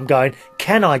drunk, so I'm going.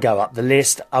 Can I go up the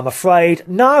list? I'm afraid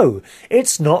no.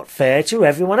 It's not fair to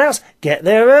everyone else. Get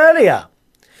there earlier.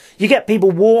 You get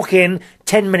people walk in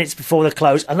 10 minutes before the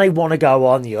close and they want to go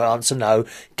on. You answer no.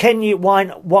 Can you?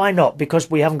 Why not? Because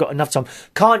we haven't got enough time.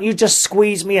 Can't you just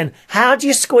squeeze me in? How do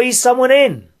you squeeze someone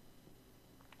in?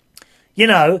 You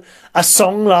know, a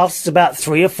song lasts about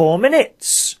 3 or 4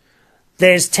 minutes.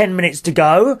 There's 10 minutes to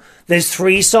go. There's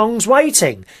 3 songs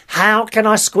waiting. How can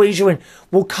I squeeze you in?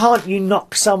 Well, can't you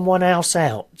knock someone else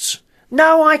out?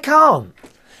 No, I can't.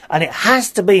 And it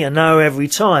has to be a no every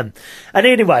time. And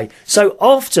anyway, so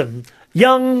often,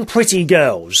 young, pretty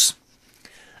girls.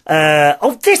 That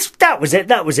was it.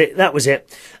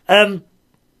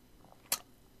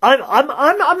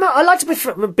 I like to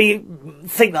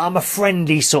think that I'm a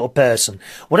friendly sort of person.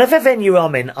 Whatever venue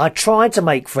I'm in, I try to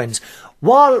make friends.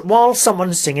 While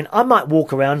someone's singing, I might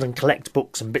walk around and collect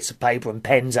books and bits of paper and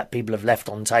pens that people have left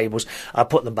on tables. I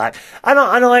put them back. And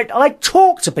I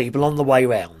talk to people on the way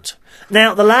round.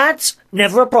 Now, the lads,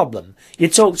 never a problem. You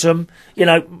talk to them, you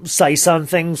know, say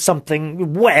something,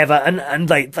 whatever, and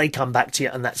they come back to you,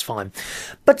 and that's fine.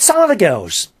 But some of the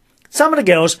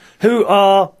girls who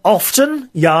are often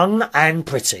young and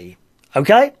pretty,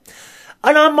 okay?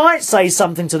 And I might say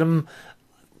something to them,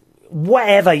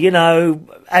 whatever, you know,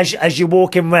 as you're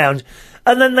walking round,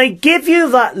 and then they give you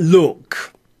that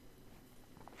look,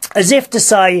 as if to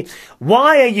say,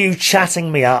 why are you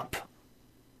chatting me up?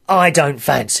 I don't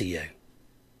fancy you.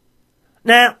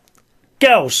 Now,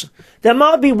 girls, there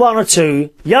might be 1 or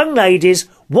 2 young ladies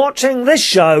watching this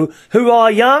show who are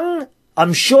young,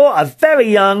 I'm sure are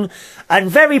very young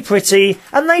and very pretty,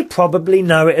 and they probably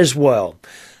know it as well.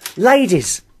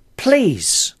 Ladies,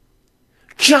 please,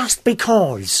 just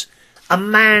because a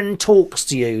man talks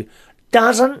to you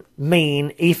doesn't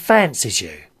mean he fancies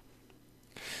you.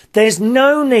 There's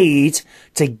no need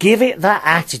to give it that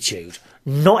attitude.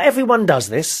 Not everyone does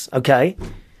this, okay?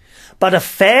 But a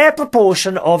fair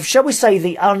proportion of, shall we say,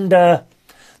 the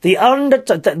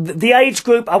age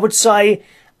group, I would say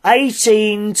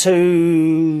 18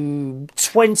 to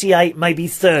 28, maybe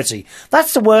 30.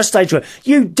 That's the worst age group.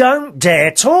 You don't dare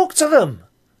talk to them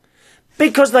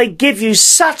because they give you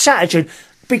such attitude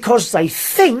because they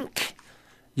think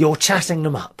you're chatting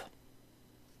them up.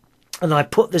 And I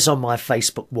put this on my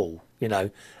Facebook wall, you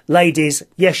know. Ladies,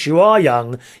 yes, you are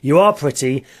young, you are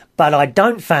pretty, but I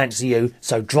don't fancy you,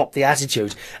 so drop the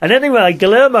attitude. And anyway,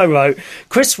 Guillermo wrote,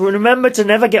 Chris, remember to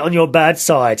never get on your bad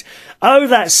side. Oh,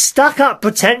 that stuck-up,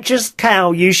 pretentious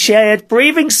cow you shared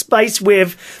breathing space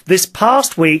with this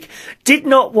past week did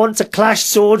not want to clash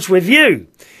swords with you.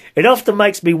 It often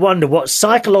makes me wonder what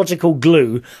psychological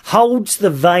glue holds the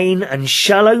vain and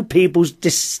shallow people's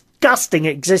disgusting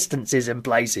existences in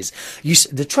places.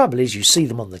 The trouble is you see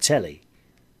them on the telly.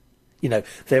 You know,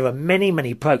 there are many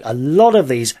a lot of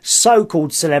these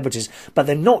so-called celebrities, but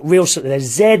they're not real, they're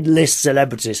Z-list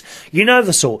celebrities. You know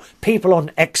the sort. People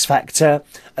on X Factor,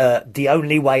 The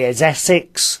Only Way is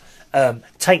Essex,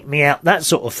 Take Me Out, that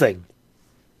sort of thing.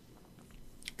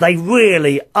 They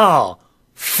really are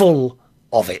full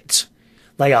of it.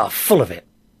 They are full of it.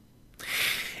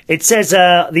 It says,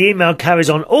 the email carries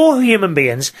on, all human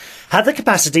beings have the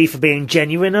capacity for being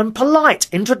genuine and polite.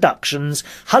 Introductions.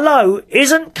 Hello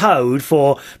isn't code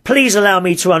for please allow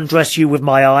me to undress you with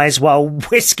my eyes while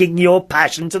whisking your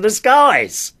passion to the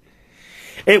skies.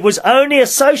 It was only a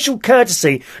social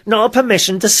courtesy, not a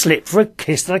permission to slip for a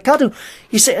kiss and a cuddle.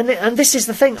 You see, and this is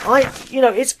the thing.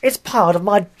 It's part of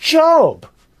my job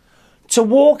to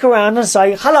walk around and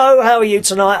say, hello, how are you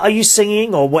tonight? Are you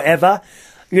singing or whatever?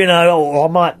 You know, or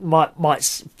I might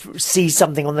see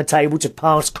something on the table to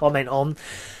pass comment on.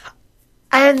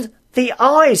 And the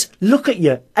eyes look at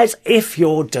you as if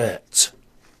you're dirt.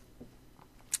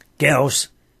 Girls,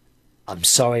 I'm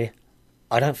sorry,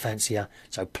 I don't fancy you,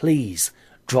 so please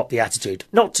drop the attitude.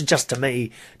 Not just to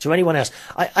me, to anyone else.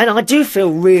 And I do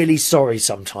feel really sorry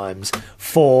sometimes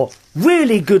for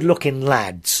really good-looking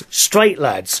lads, straight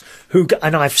lads,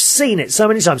 and I've seen it so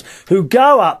many times, who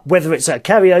go up, whether it's a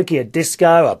karaoke, a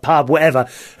disco, a pub, whatever,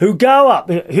 who go up,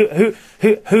 who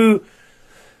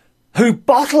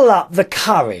bottle up the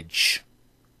courage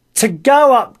to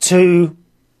go up to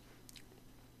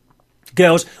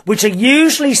girls, which are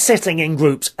usually sitting in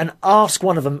groups, and ask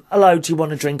one of them, hello, do you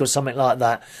want a drink or something like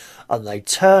that? And they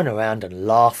turn around and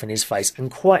laugh in his face. And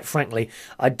quite frankly,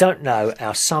 I don't know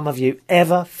how some of you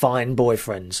ever find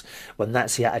boyfriends when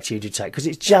that's the attitude you take, because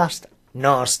it's just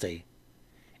nasty.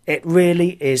 It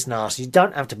really is nasty. You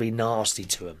don't have to be nasty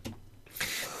to them.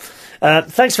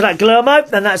 Thanks for that, Guillermo.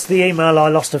 And that's the email I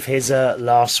lost of his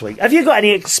last week. Have you got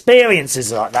any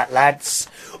experiences like that, lads?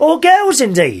 Or girls,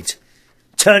 indeed?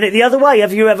 Turn it the other way.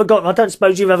 Have you ever gone... I don't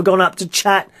suppose you've ever gone up to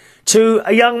chat to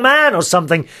a young man or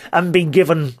something and been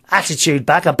given attitude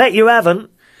back. I bet you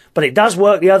haven't. But it does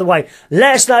work the other way.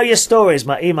 Let us know your stories.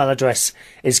 My email address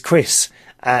is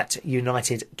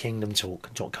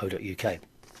chris@unitedkingdomtalk.co.uk.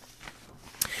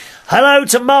 Hello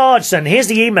to Marj, then. Here's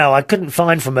the email I couldn't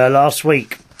find from her last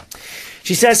week.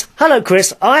 She says, hello,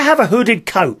 Chris. I have a hooded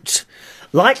coat,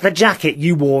 like the jacket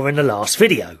you wore in the last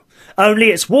video. Only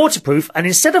it's waterproof, and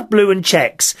instead of blue and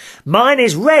checks, mine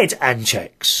is red and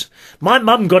checks. My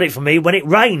mum got it for me when it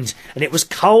rained, and it was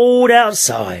cold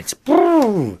outside.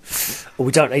 Oh,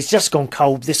 we don't. It's just gone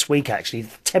cold this week, actually.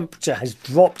 The temperature has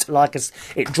dropped like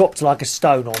it dropped like a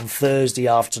stone on Thursday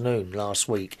afternoon last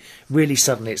week. Really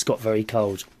suddenly it's got very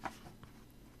cold.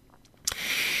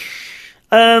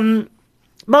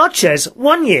 Marj says,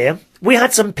 one year we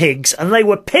had some pigs and they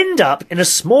were pinned up in a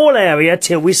small area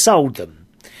till we sold them.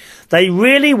 They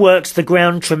really worked the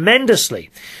ground tremendously,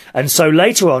 and so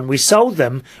later on we sold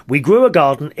them. We grew a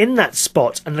garden in that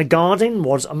spot, and the garden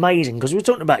was amazing, because we were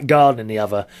talking about gardening the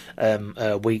other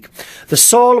week. The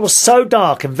soil was so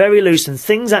dark and very loose, and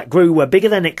things that grew were bigger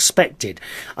than expected.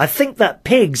 I think that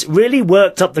pigs really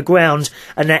worked up the ground,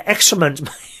 and their excrement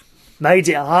made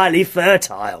it highly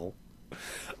fertile.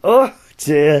 Oh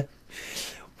dear.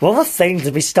 What a thing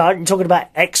to be starting talking about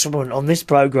excrement on this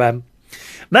programme.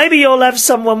 Maybe you'll have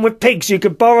someone with pigs you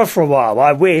could borrow for a while.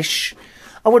 I wish.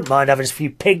 I wouldn't mind having a few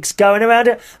pigs going around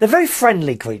it. They're very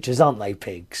friendly creatures, aren't they,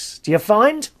 pigs? Do you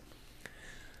find?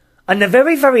 And they're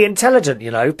very, very intelligent,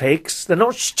 you know, pigs. They're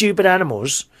not stupid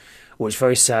animals. Oh, it's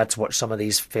very sad to watch some of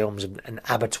these films and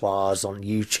abattoirs on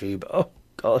YouTube. Oh,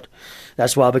 God.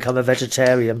 That's why I become a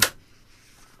vegetarian.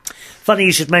 Funny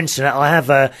you should mention it. I have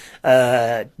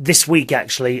this week,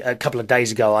 actually, a couple of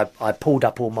days ago, I pulled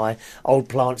up all my old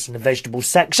plants in the vegetable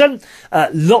section.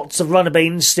 Lots of runner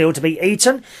beans still to be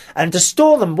eaten. And to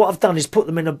store them, what I've done is put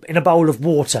them in a bowl of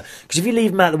water. Because if you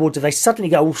leave them out of the water, they suddenly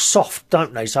go all soft,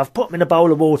 don't they? So I've put them in a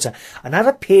bowl of water. And that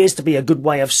appears to be a good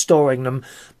way of storing them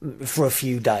for a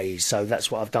few days. So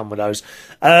that's what I've done with those.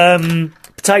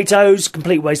 Potatoes,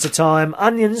 complete waste of time.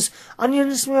 Onions,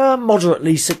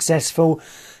 moderately successful.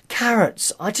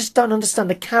 Carrots, I just don't understand.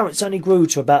 The carrots only grew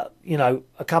to about, you know,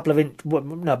 about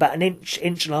an inch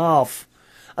and a half.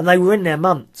 And they were in there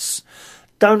months.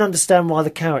 Don't understand why the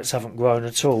carrots haven't grown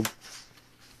at all.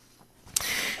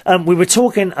 We were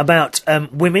talking about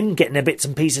women getting their bits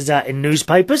and pieces out in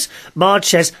newspapers. Marj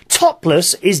says,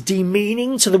 topless is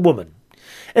demeaning to the woman.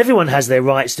 Everyone has their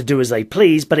rights to do as they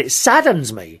please, but it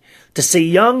saddens me to see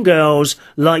young girls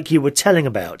like you were telling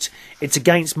about. It's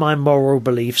against my moral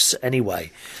beliefs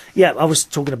anyway. Yeah, I was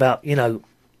talking about, you know,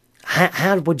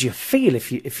 how would you feel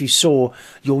if you saw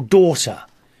your daughter,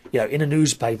 you know, in a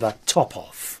newspaper, top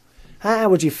off? How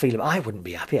would you feel? I wouldn't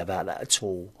be happy about that at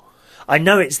all. I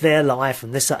know it's their life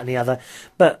and this, that and the other,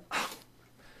 but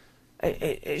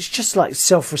it's just like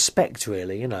self-respect,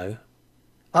 really, you know.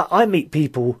 I meet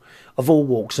people of all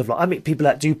walks of life. I meet people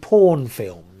that do porn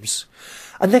films,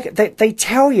 and they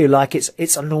tell you like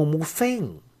it's a normal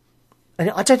thing,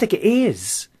 and I don't think it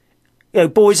is. You know,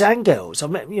 boys and girls.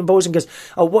 I've met boys and girls.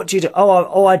 Oh, what do you do?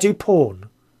 Oh, I do porn,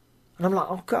 and I'm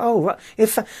like, oh, right.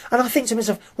 And I think to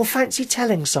myself, well, fancy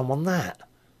telling someone that?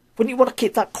 Wouldn't you want to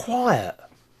keep that quiet?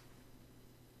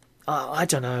 I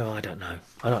don't know.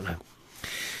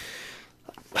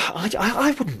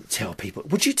 I wouldn't tell people.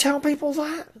 Would you tell people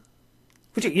that?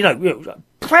 Would you, you know,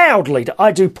 proudly,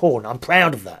 I do porn. I'm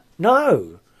proud of that.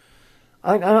 No.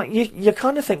 You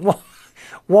kind of think, well,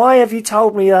 why have you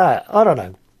told me that? I don't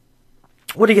know.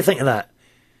 What do you think of that?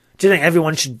 Do you think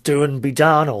everyone should do and be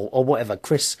done or whatever?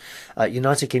 Chris,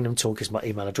 United Kingdom Talk is my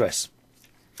email address.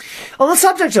 On the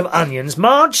subject of onions,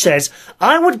 Marj says,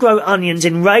 I would grow onions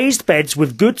in raised beds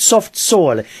with good soft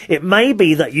soil. It may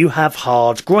be that you have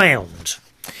hard ground.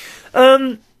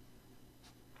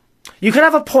 You can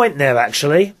have a point there,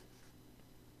 actually.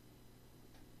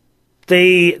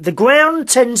 The ground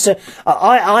tends to...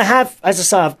 I have, as I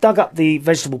say, I've dug up the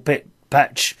vegetable pit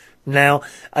patch now,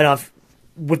 and I've,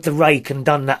 with the rake, and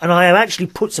done that, and I have actually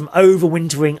put some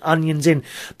overwintering onions in.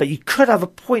 But you could have a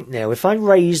point there. If I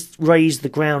raise the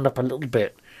ground up a little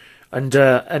bit and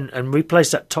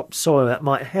replace that topsoil, that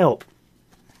might help.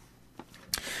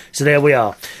 So there we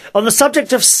are. On the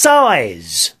subject of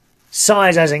size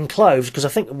as in clothes, because I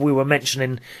think we were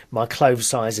mentioning my clothes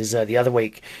sizes the other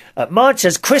week. Marj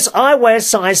says, Chris, I wear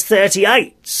size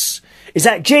 38s. Is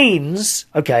that jeans?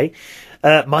 Okay.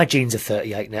 My jeans are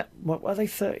 38 now. What are they,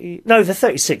 30? No, they're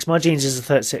 36. My jeans is a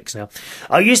 36 now.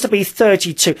 I used to be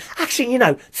 32. Actually,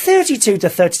 32 to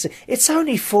 36, it's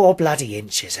only 4 bloody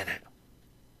inches, isn't it?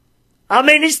 I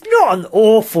mean, it's not an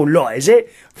awful lot, is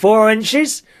it? 4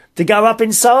 inches to go up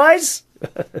in size?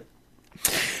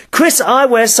 Chris, I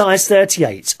wear size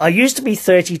 38. I used to be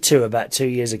 32 about 2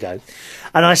 years ago,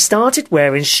 and I started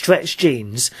wearing stretched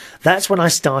jeans. That's when I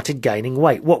started gaining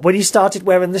weight. What, when you started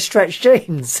wearing the stretched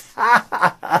jeans?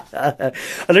 And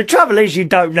the trouble is, you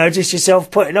don't notice yourself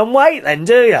putting on weight then,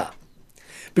 do you?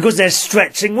 Because they're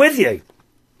stretching with you.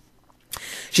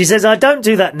 She says, I don't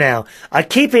do that now. I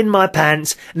keep in my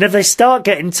pants, and if they start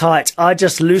getting tight, I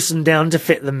just loosen down to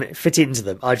fit into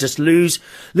them. I just lose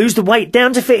the weight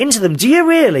down to fit into them. Do you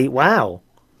really? Wow.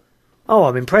 Oh,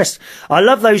 I'm impressed. I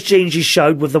love those jeans you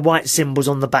showed with the white symbols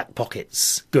on the back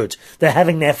pockets. Good. They're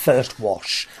having their first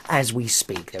wash as we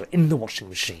speak. They're in the washing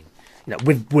machine.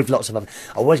 With lots of them.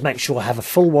 I always make sure I have a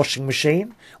full washing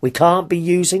machine. We can't be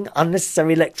using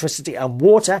unnecessary electricity and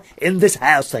water in this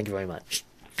house. Thank you very much.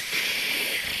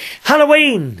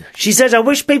 Halloween. She says, I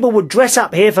wish people would dress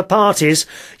up here for parties.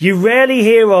 You rarely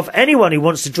hear of anyone who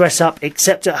wants to dress up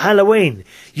except at Halloween.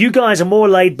 You guys are more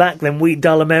laid back than we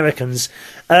dull Americans.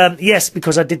 Yes,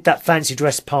 because I did that fancy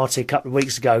dress party a couple of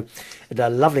weeks ago at a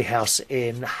lovely house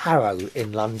in Harrow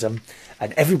in London,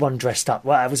 and everyone dressed up.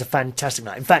 Well, it was a fantastic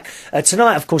night. In fact,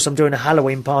 tonight, of course, I'm doing a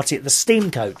Halloween party at the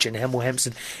Steam Coach in Hemel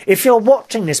Hempstead. If you're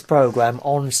watching this programme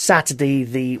on Saturday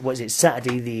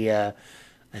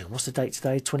what's the date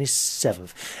today?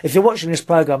 27th. If you're watching this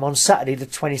programme on Saturday, the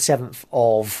 27th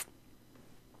of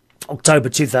October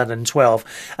 2012,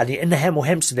 and you're in the Hemel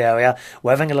Hempstead area,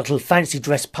 we're having a little fancy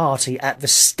dress party at the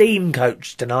Steam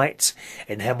Coach tonight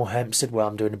in Hemel Hempstead, where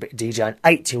I'm doing a bit of DJing,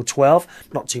 8 till 12.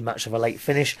 Not too much of a late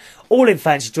finish. All in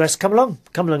fancy dress. Come along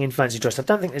in fancy dress. I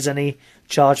don't think there's any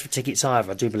charge for tickets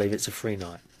either. I do believe it's a free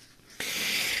night.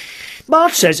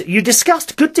 Marj says, you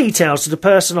discussed good details to the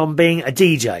person on being a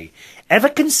DJ. Ever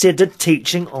considered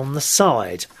teaching on the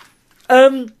side?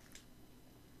 I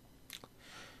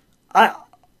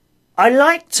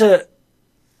like to...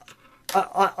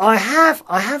 I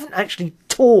haven't actually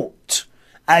taught,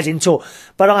 as in taught,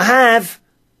 but I have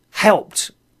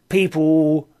helped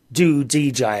people do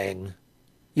DJing.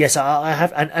 Yes, I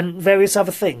have, and various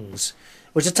other things,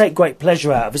 which I take great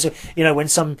pleasure out of. So, when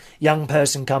some young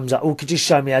person comes up, could you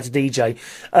show me how to DJ?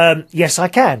 Yes, I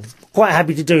can. Quite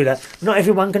happy to do that. Not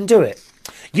everyone can do it.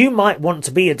 You might want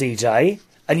to be a DJ,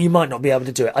 and you might not be able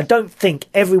to do it. I don't think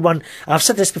everyone... I've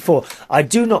said this before. I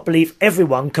do not believe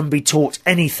everyone can be taught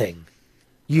anything.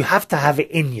 You have to have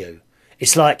it in you.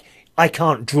 It's like, I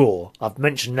can't draw. I've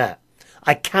mentioned that.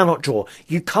 I cannot draw.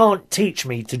 You can't teach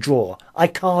me to draw. I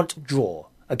can't draw.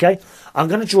 Okay? I'm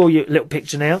going to draw you a little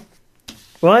picture now.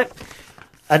 Right?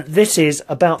 And this is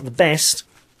about the best...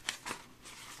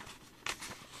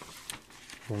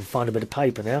 We'll find a bit of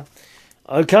paper now.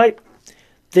 Okay.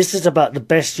 This is about the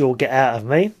best you'll get out of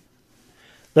me.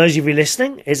 Those of you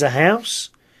listening, is a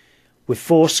house with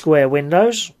 4 square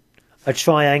windows, a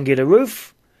triangular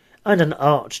roof, and an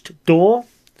arched door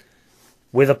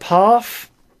with a path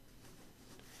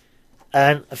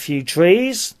and a few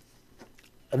trees.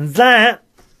 And that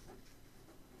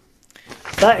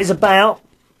is about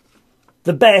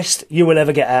the best you will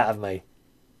ever get out of me.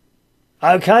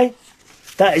 Okay?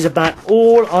 That is about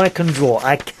all I can draw.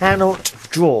 I cannot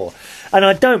draw. And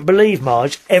I don't believe,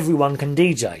 Marj, everyone can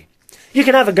DJ. You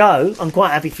can have a go. I'm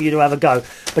quite happy for you to have a go.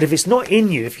 But if it's not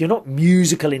in you, if you're not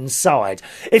musical inside,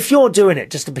 if you're doing it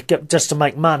just to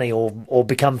make money or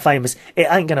become famous, it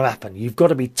ain't going to happen. You've got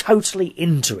to be totally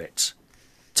into it.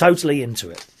 Totally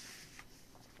into it.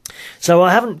 So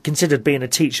I haven't considered being a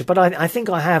teacher, but I think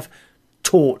I have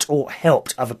taught or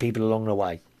helped other people along the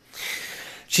way.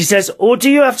 She says, or do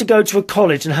you have to go to a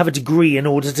college and have a degree in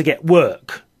order to get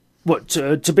work? What,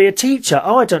 to be a teacher?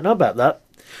 Oh, I don't know about that.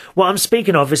 What I'm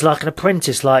speaking of is like an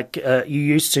apprentice, like you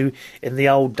used to in the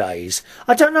old days.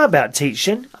 I don't know about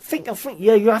teaching. I think,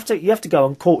 yeah, you have to go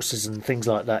on courses and things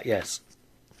like that. Yes.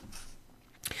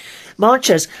 Marj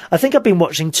says, I think I've been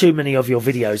watching too many of your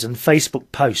videos and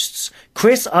Facebook posts.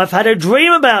 Chris, I've had a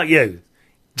dream about you.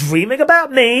 Dreaming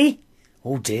about me?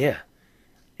 Oh dear.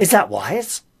 Is that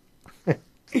wise?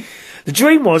 The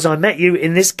dream was I met you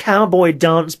in this cowboy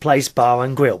dance place bar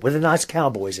and grill with the nice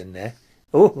cowboys in there.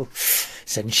 Oh,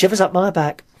 send shivers up my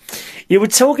back. You were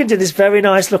talking to this very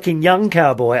nice-looking young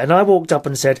cowboy, and I walked up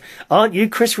and said, aren't you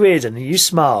Chris Reardon? And you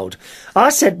smiled.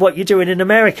 I said, what you doing in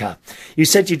America? You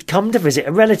said you'd come to visit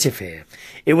a relative here.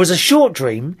 It was a short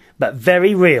dream, but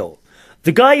very real.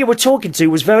 The guy you were talking to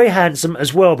was very handsome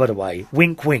as well, by the way.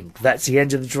 Wink, wink. That's the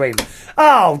end of the dream.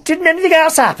 Oh, didn't anything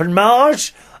else happen,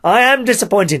 Marj? I am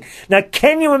disappointed. Now,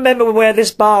 can you remember where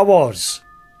this bar was?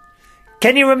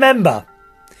 Can you remember?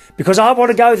 Because I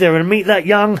want to go there and meet that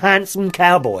young, handsome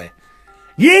cowboy.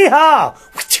 Yeehaw!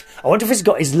 I wonder if he's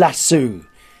got his lasso.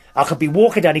 I could be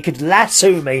walking down, he could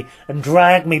lasso me and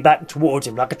drag me back towards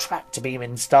him like a tractor beam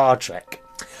in Star Trek.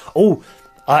 Oh,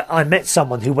 I met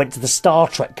someone who went to the Star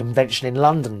Trek convention in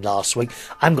London last week.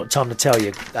 I haven't got time to tell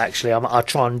you, actually. I'll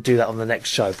try and do that on the next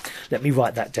show. Let me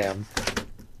write that down in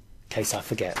case I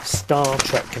forget. Star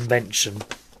Trek convention.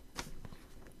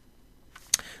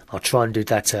 I'll try and do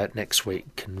that next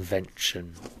week.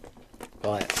 Convention.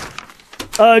 Right.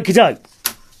 Okie doke.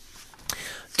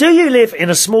 Do you live in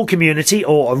a small community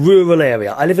or a rural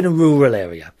area? I live in a rural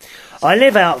area. I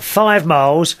live out 5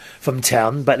 miles from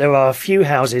town, but there are a few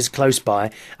houses close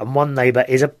by, and one neighbour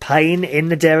is a pain in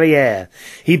the derriere.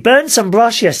 He burnt some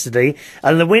brush yesterday,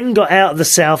 and the wind got out of the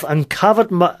south and covered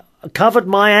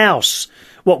my house.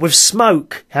 What with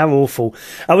smoke? How awful.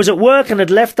 I was at work and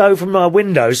had left over my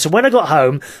windows, so when I got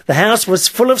home, the house was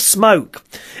full of smoke.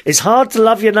 It's hard to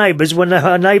love your neighbours when there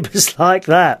are neighbours like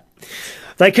that.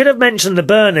 They could have mentioned the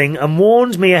burning and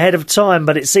warned me ahead of time,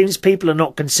 but it seems people are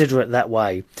not considerate that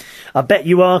way. I bet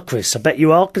you are, Chris. I bet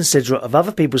you are considerate of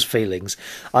other people's feelings.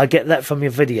 I get that from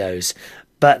your videos.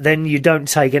 But then you don't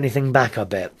take anything back, I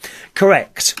bet.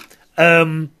 Correct.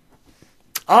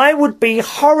 I would be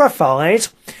horrified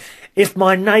if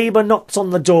my neighbour knocked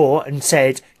on the door and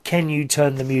said, can you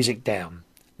turn the music down?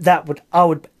 I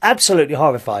would be absolutely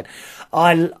horrified.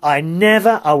 I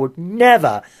would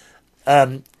never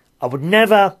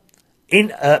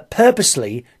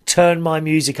purposely turn my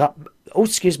music up. Oh,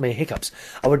 excuse me, hiccups.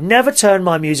 I would never turn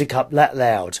my music up that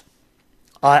loud.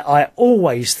 I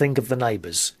always think of the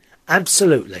neighbours.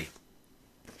 Absolutely.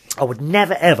 I would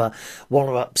never, ever want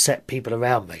to upset people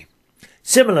around me.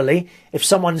 Similarly, if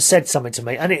someone said something to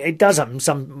me, and it does happen,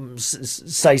 some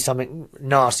say something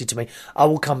nasty to me, I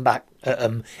will come back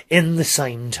in the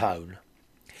same tone.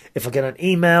 If I get an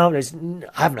email,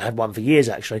 I haven't had one for years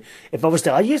actually. If I was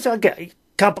there, I get a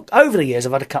couple, over the years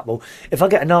I've had a couple. If I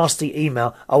get a nasty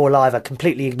email, I will either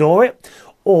completely ignore it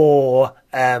or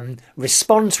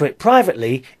respond to it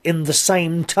privately in the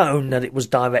same tone that it was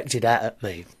directed at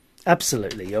me.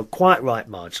 Absolutely, you're quite right,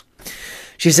 Marj.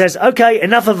 She says, okay,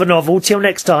 enough of a novel. Till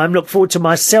next time, look forward to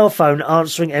my cell phone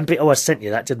answering MP... Oh, I sent you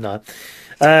that, didn't I?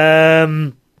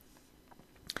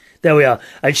 There we are.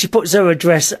 And she puts her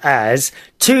address as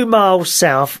 2 miles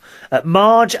south at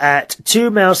Marj at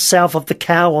 2 miles south of the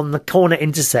cow on the corner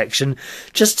intersection.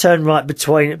 Just turn right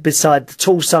beside the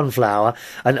tall sunflower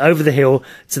and over the hill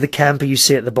to the camper you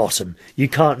see at the bottom. You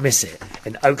can't miss it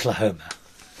in Oklahoma.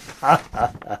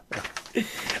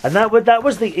 And that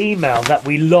was the email that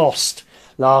we lost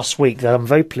last week that I'm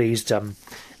very pleased to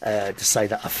say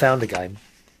that I found again.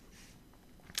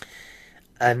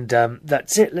 And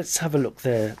that's it. Let's have a look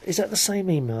there. Is that the same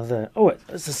email there? Oh,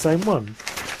 it's the same one.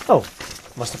 Oh,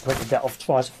 must have printed that off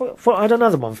twice. I thought I had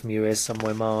another one from you here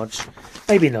somewhere, Marj.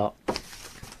 Maybe not.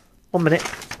 1 minute.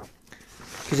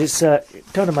 Because it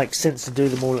kind of makes sense to do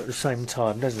them all at the same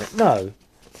time, doesn't it? No.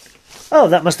 Oh,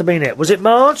 that must have been it. Was it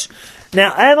Marj?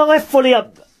 Now, am I fully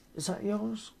up... Is that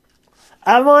yours?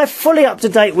 Am I fully up to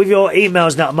date with your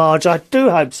emails now, Marj? I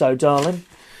do hope so, darling.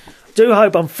 Do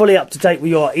hope I'm fully up to date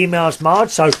with your emails, Marj,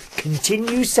 so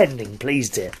continue sending, please,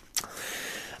 dear.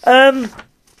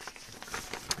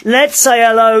 Let's say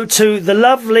hello to the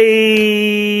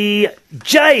lovely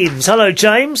James. Hello,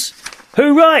 James.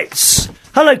 Who writes?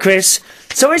 Hello, Chris.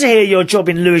 Sorry to hear your job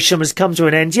in Lewisham has come to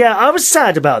an end. Yeah, I was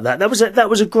sad about that. That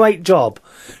was a great job.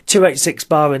 286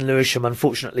 Bar in Lewisham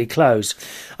unfortunately closed.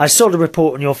 I saw the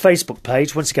report on your Facebook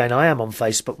page. Once again, I am on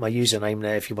Facebook. My username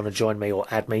there, if you want to join me or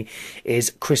add me,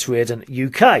 is Chris Reardon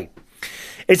UK.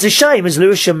 It's a shame as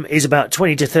Lewisham is about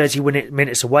 20 to 30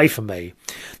 minutes away from me.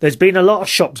 There's been a lot of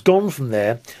shops gone from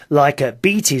there, like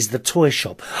Beatty's the toy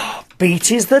shop.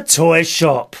 Beatty's the toy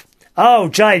shop. Oh,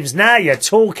 James, now you're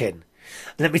talking.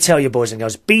 let me tell you, boys and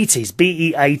girls, Beaties,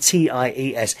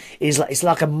 Beaties, it's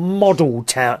like a model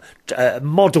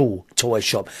toy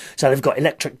shop. So they've got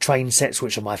electric train sets,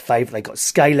 which are my favourite. They've got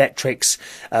Scalextrics,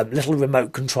 little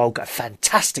remote control. Got a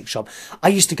fantastic shop. I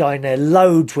used to go in there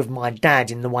loads with my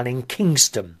dad in the one in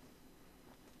Kingston.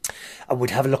 And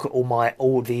we'd have a look at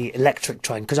all the electric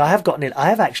train, because I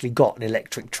have actually got an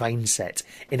electric train set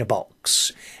in a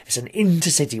box. It's an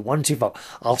Intercity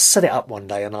 125. I'll set it up one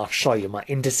day and I'll show you my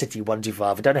Intercity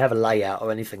 125. I don't have a layout or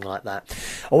anything like that.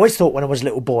 I always thought when I was a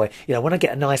little boy, you know, when I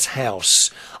get a nice house,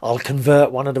 I'll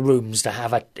convert one of the rooms to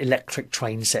have an electric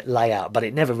train set layout, but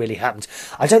it never really happened.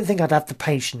 I don't think I'd have the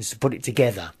patience to put it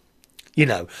together. You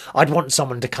know, I'd want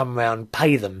someone to come round,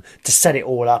 pay them to set it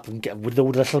all up and get with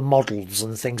all the little models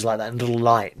and things like that and little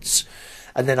lights.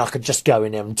 And then I could just go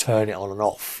in there and turn it on and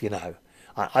off, you know.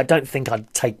 I don't think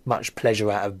I'd take much pleasure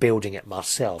out of building it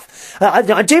myself.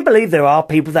 I do believe there are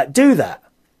people that do that.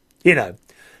 You know,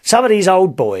 some of these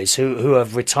old boys who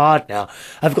have retired now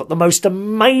have got the most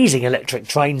amazing electric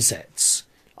train sets.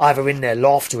 Either in their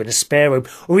loft or in a spare room,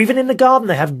 or even in the garden.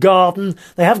 They have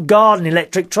garden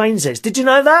electric train sets. Did you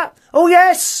know that? Oh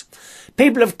yes!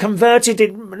 People have converted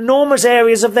enormous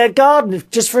areas of their garden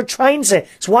just for a train set.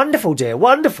 It's wonderful, dear,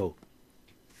 wonderful.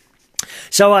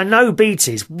 So I know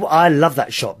Beaties. I love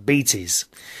that shop, Beaties.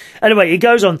 Anyway, he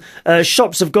goes on.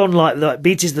 Shops have gone like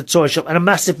Beaties the toy shop, and a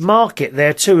massive market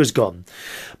there too has gone.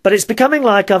 But it's becoming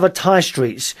like other high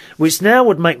streets, which now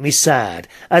would make me sad.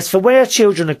 As for where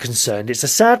children are concerned, it's a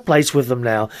sad place with them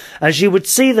now, as you would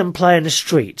see them play in the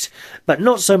street. But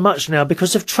not so much now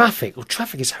because of traffic. Well,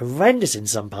 traffic is horrendous in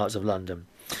some parts of London.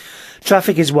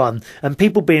 Traffic is one, and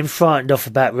people being frightened off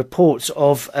about reports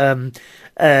of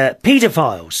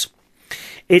paedophiles.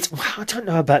 I don't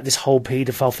know about this whole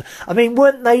paedophile thing. I mean,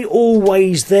 weren't they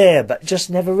always there, but just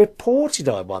never reported,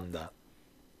 I wonder?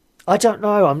 I don't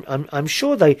know. I'm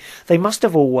sure they must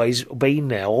have always been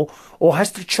there, or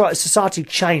has the society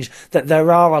changed that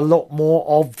there are a lot more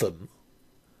of them?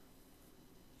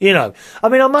 You know, I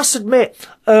mean, I must admit,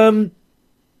 was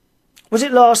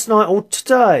it last night or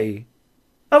today?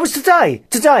 Oh, it was today.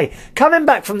 Today, coming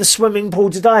back from the swimming pool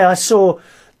today, I saw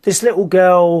this little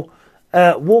girl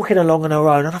walking along on her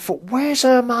own, and I thought, where's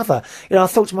her mother? You know, I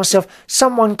thought to myself,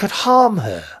 someone could harm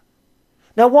her.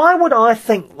 Now, why would I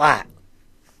think that?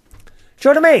 Do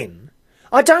you know what I mean?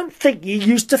 I don't think you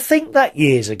used to think that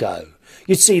years ago.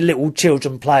 You'd see little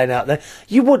children playing out there.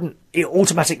 You wouldn't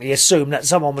automatically assume that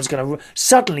someone was going to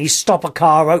suddenly stop a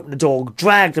car, open the door,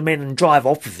 drag them in and drive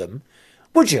off with them.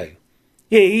 Would you?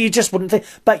 You just wouldn't think.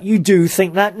 But you do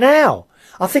think that now.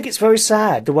 I think it's very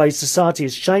sad the way society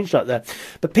has changed like that.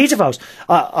 But paedophiles,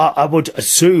 I would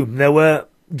assume there were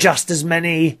just as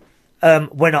many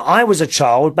when I was a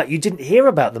child, but you didn't hear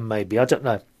about them maybe. I don't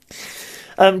know.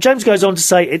 James goes on to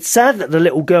say, it's sad that the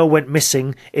little girl went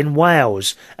missing in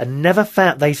Wales and never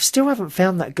found. They still haven't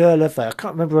found that girl, have they? I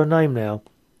can't remember her name now.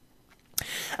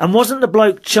 And wasn't the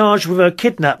bloke charged with her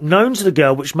kidnap known to the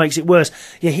girl, which makes it worse?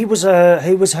 Yeah, he was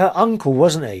her uncle,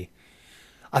 wasn't he?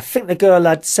 I think the girl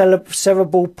had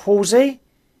cerebral palsy,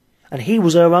 and he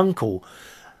was her uncle.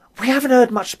 We haven't heard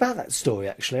much about that story,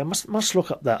 actually. I must look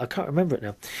up that. I can't remember it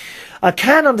now. I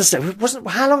can understand.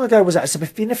 How long ago was that? It's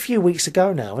been a few weeks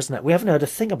ago now, isn't it? We haven't heard a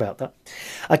thing about that.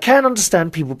 I can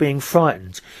understand people being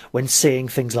frightened when seeing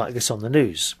things like this on the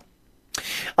news.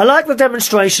 I like the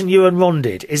demonstration you and Ron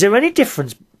did. Is there any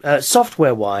difference,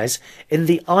 software-wise, in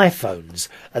the iPhones?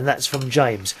 And that's from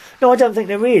James. No, I don't think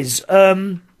there is.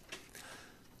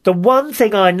 The one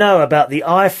thing I know about the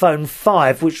iPhone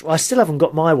 5, which I still haven't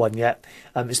got my one yet,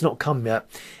 it's not come yet,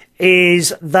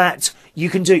 is that you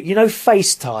can do, you know,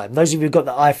 FaceTime. Those of you who've got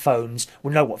the iPhones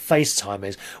will know what FaceTime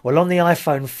is. Well, on the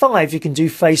iPhone 5, you can do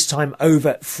FaceTime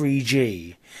over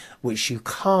 3G, which you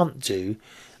can't do,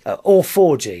 or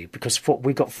 4G, because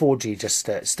we got 4G just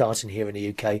starting here in the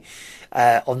UK.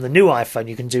 On the new iPhone,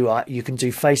 you can do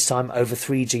FaceTime over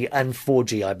 3G and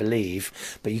 4G, I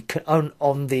believe. But you can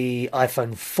on the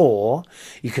iPhone 4,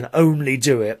 you can only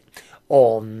do it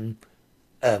on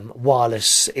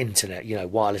wireless internet. You know,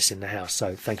 wireless in the house.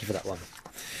 So thank you for that one.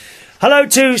 Hello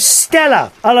to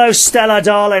Stella. Hello, Stella,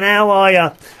 darling. How are you?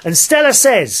 And Stella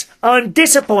says, I'm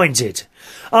disappointed.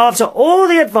 After all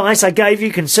the advice I gave you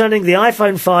concerning the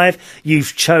iPhone 5,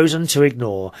 you've chosen to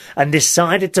ignore and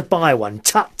decided to buy one.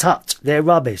 Tut tut, they're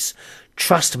rubbish.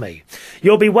 Trust me.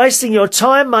 You'll be wasting your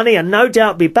time, money, and no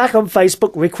doubt be back on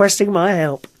Facebook requesting my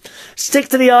help. Stick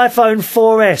to the iPhone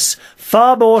 4S,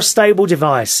 far more stable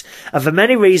device. And for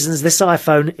many reasons, this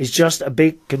iPhone is just a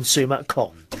big consumer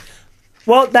con.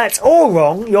 Well, that's all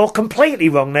wrong. You're completely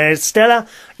wrong there, Stella.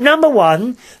 Number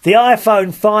one, the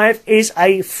iPhone 5 is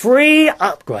a free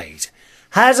upgrade.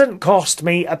 Hasn't cost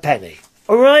me a penny.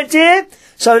 All right, dear?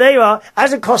 So there you are.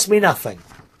 Hasn't cost me nothing.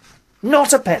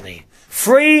 Not a penny.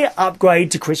 Free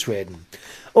upgrade to Chris Reardon.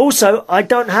 Also, I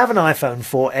don't have an iPhone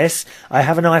 4S. I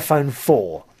have an iPhone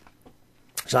 4.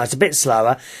 So it's a bit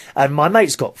slower. And my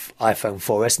mate's got iPhone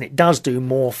 4S and it does do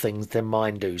more things than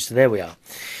mine do. So there we are.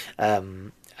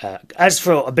 As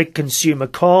for a big consumer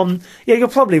con, yeah, you're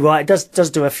probably right. It does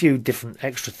do a few different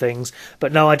extra things.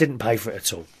 But no, I didn't pay for it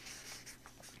at all.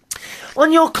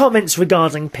 On your comments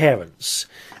regarding parents,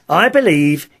 I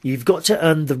believe you've got to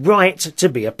earn the right to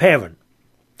be a parent.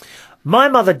 My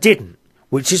mother didn't,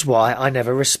 which is why I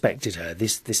never respected her.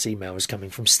 This email is coming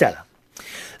from Stella.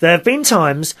 There have been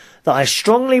times that I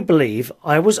strongly believe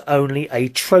I was only a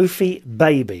trophy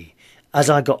baby. As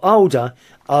I got older,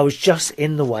 I was just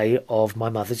in the way of my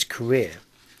mother's career.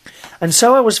 And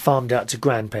so I was farmed out to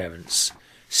grandparents,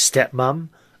 stepmum,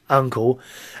 uncle,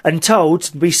 and told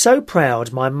to be so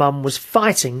proud my mum was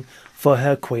fighting for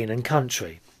her queen and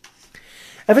country.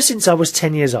 Ever since I was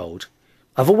 10 years old,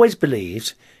 I've always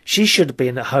believed she should have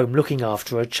been at home looking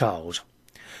after her child.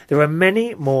 There are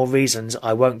many more reasons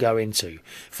I won't go into.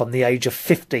 From the age of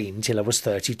 15 till I was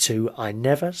 32, I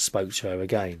never spoke to her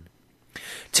again.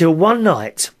 Till one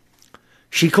night,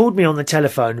 she called me on the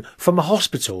telephone from a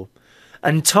hospital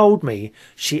and told me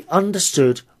she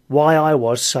understood why I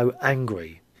was so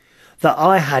angry, that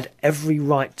I had every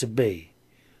right to be,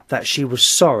 that she was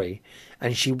sorry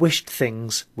and she wished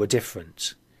things were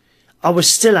different. I was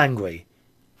still angry.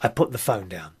 I put the phone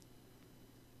down.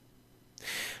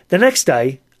 The next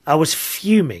day, I was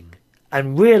fuming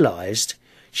and realised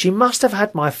she must have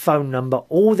had my phone number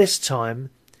all this time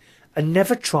and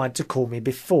never tried to call me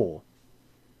before.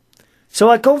 So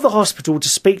I called the hospital to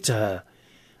speak to her,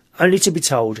 only to be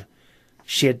told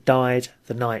she had died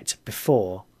the night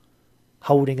before,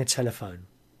 holding a telephone.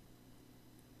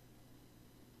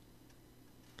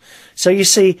 So you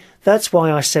see, that's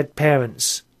why I said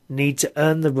parents need to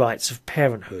earn the rights of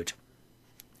parenthood.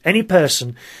 Any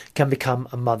person can become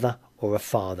a mother or a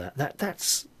father.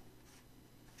 That's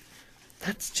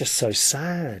just so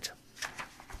sad.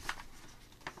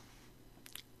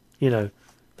 You know,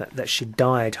 that she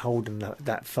died holding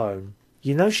that phone.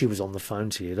 You know she was on the phone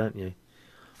to you, don't you?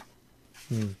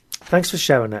 Thanks for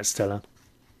sharing that, Stella.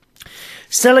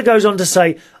 Stella goes on to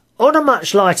say, on a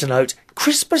much lighter note,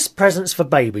 Christmas presents for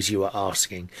babies, you are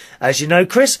asking. As you know,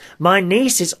 Chris, my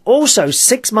niece is also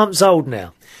 6 months old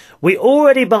now. We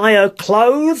already buy her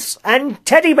clothes and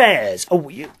teddy bears. Oh,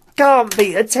 you can't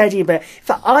beat a teddy bear. In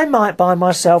fact, I might buy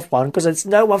myself one because there's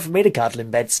no one for me to cuddle in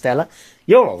bed, Stella.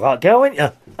 You're all right, girl, ain't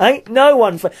you? Ain't no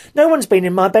one's been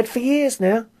in my bed for years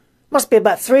now. Must be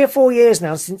about 3 or 4 years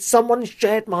now since someone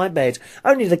shared my bed.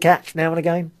 Only the cat now and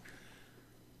again.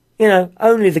 You know,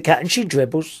 only the cat, and she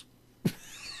dribbles.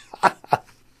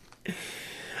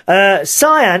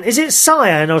 Cyan, is it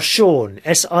Cyan or Sean?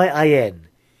 S-I-A-N.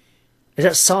 Is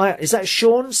that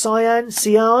Sean? Cyan?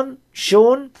 Cyan?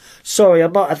 Sean? Sorry, I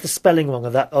might have the spelling wrong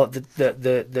of that, or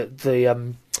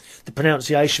the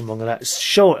pronunciation wrong of that.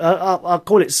 Sean, I'll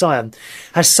call it Cyan.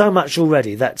 Has so much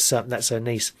already. That's her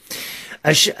niece,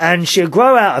 and she'll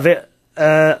grow out of it.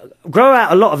 Grow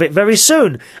out a lot of it very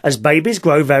soon, as babies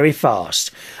grow very fast.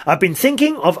 I've been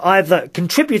thinking of either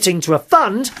contributing to a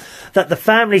fund that the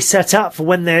family set up for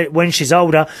when she's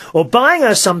older, or buying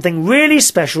her something really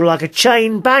special like a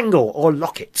chain bangle or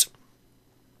locket.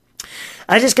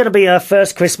 As it's going to be her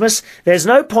first Christmas, there's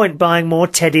no point buying more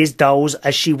teddies, dolls,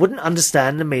 as she wouldn't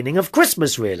understand the meaning of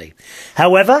Christmas, really.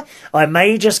 However, I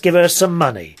may just give her some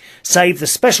money. Save the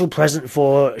special present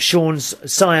for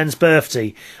Cyan's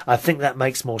birthday. I think that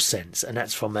makes more sense. And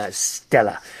that's from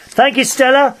Stella. Thank you,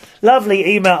 Stella.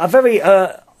 Lovely email. A very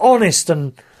honest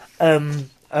and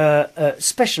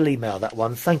special email, that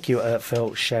one. Thank you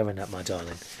for sharing that, my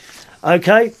darling.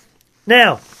 Okay.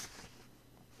 Now,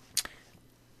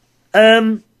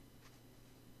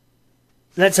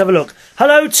 let's have a look.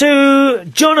 Hello to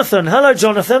Jonathan. Hello,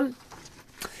 Jonathan.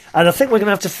 And I think we're going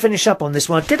to have to finish up on this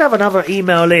one. I did have another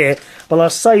email here, but I'll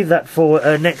save that for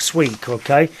next week,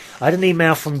 okay? I had an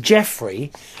email from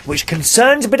Jeffrey, which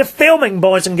concerns a bit of filming,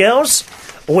 boys and girls.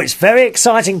 Oh, it's very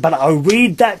exciting, but I'll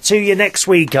read that to you next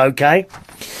week, okay?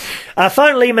 Our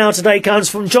final email today comes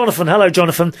from Jonathan. Hello,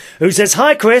 Jonathan, who says,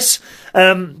 Hi, Chris.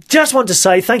 Just want to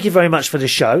say thank you very much for the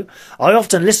show. I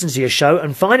often listen to your show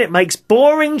and find it makes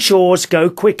boring chores go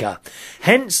quicker.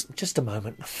 Hence, just a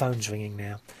moment, the phone's ringing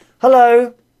now.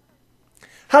 Hello.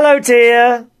 Hello,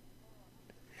 dear.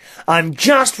 I'm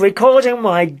just recording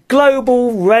my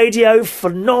global radio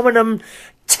phenomenon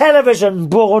television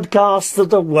broadcast of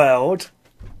the world.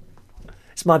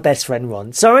 It's my best friend,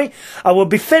 Ron. Sorry, I will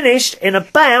be finished in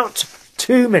about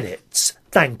 2 minutes.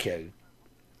 Thank you.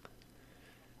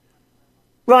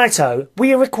 Righto, will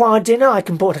you require dinner? I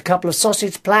can put a couple of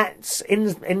sausage plats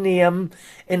in the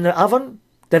oven.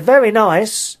 They're very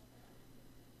nice.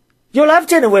 You'll have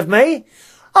dinner with me?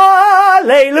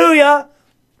 Hallelujah!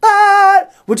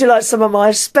 Would you like some of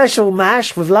my special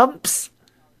mash with lumps?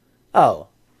 Oh.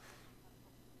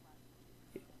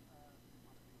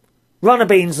 Runner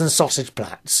beans and sausage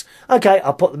plats. Okay,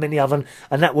 I'll put them in the oven,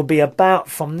 and that will be about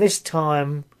from this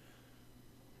time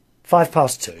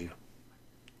 2:05.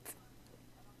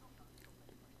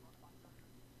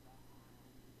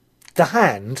 The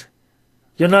Hand?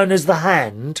 You're known as the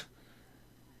Hand?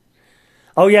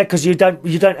 Oh yeah, because you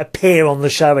don't appear on the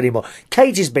show anymore.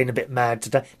 Katie's been a bit mad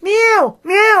today. Meow,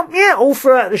 meow, meow. All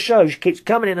throughout the show, she keeps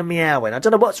coming in and meowing. I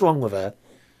don't know what's wrong with her.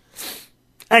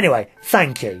 Anyway,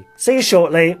 thank you. See you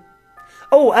shortly.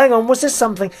 Oh, hang on, was there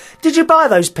something? Did you buy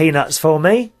those peanuts for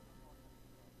me?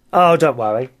 Oh, don't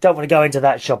worry. Don't want to go into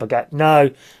that shop again.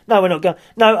 No, we're not going.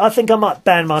 No, I think I might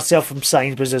ban myself from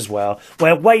Sainsbury's as well.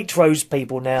 We're Waitrose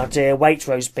people now, dear.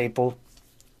 Waitrose people.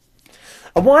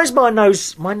 And why is my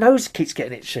nose keeps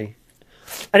getting itchy?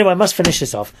 Anyway, I must finish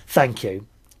this off. Thank you.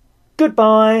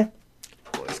 Goodbye.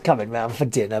 Oh, he's coming round for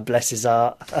dinner, bless his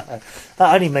heart. That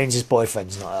only means his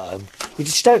boyfriend's not at home. You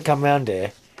just don't come round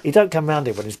here. You don't come round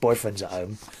here when his boyfriend's at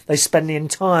home. They spend the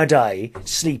entire day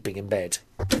sleeping in bed.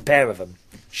 A pair of them.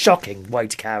 Shocking way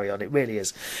to carry on, it really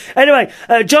is. Anyway,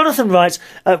 Jonathan writes,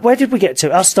 where did we get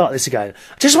to? I'll start this again.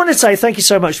 Just want to say thank you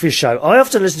so much for your show. I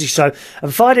often listen to your show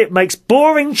and find it makes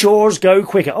boring chores go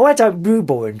quicker. Oh, I don't do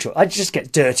boring chores. I just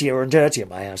get dirtier and dirtier in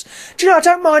my house. Do you know, I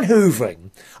don't mind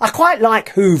hoovering. I quite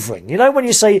like hoovering. You know, when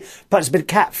you say, perhaps a bit of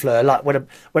cat fleur, like when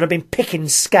I've been picking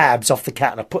scabs off the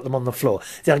cat and I put them on the floor,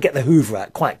 then I get the hoover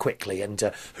out quite quickly and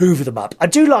hoover them up. I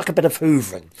do like a bit of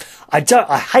hoovering. I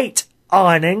hate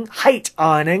ironing,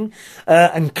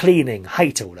 and cleaning.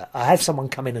 Hate all that. I have someone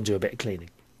come in and do a bit of cleaning.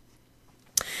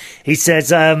 He says,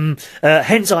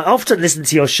 hence I often listen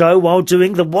to your show while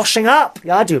doing the washing up.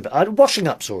 Yeah, I do a bit. Washing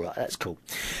up's all right. That's cool.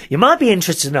 You might be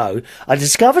interested to know, I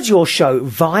discovered your show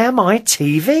via my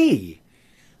TV.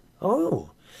 Oh.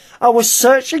 I was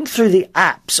searching through the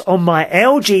apps on my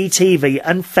LG TV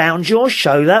and found your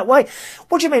show that way.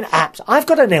 What do you mean apps? I've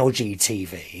got an LG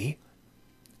TV.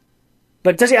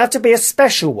 But does it have to be a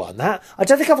special one? I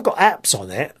don't think I've got apps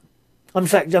on it. In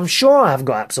fact, I'm sure I haven't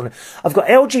got apps on it. I've got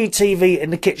LG TV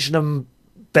in the kitchen and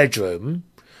bedroom,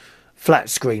 flat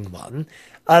screen one,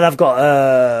 and I've got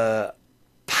a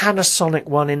Panasonic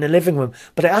one in the living room,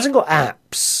 but it hasn't got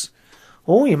apps.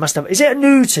 Oh, you must have. Is it a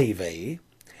new TV?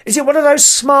 Is it one of those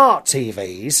smart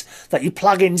TVs that you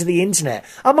plug into the internet?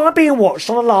 Am I being watched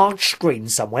on a large screen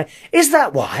somewhere? Is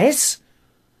that wise?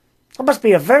 That must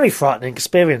be a very frightening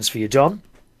experience for you, John.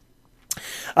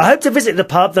 I hope to visit the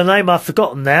pub, the name I've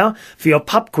forgotten now, for your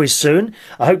pub quiz soon.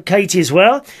 I hope Katie is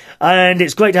well. And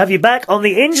it's great to have you back on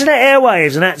the internet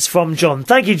airwaves. And that's from John.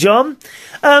 Thank you, John.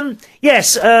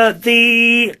 Yes,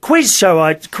 the quiz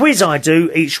I do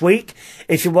each week,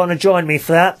 if you want to join me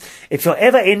for that. If you're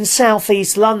ever in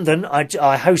southeast London,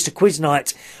 I host a quiz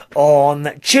night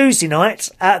on Tuesday night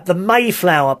at the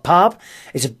Mayflower pub.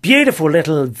 It's a beautiful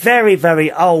little, very,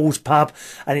 very old pub,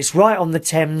 and it's right on the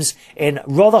Thames in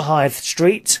Rotherhithe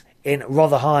Street in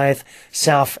Rotherhithe,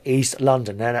 south east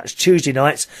London. Now that's Tuesday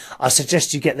nights. I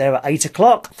suggest you get there at 8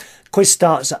 o'clock. Quiz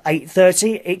starts at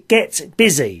 8:30. It gets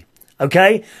busy.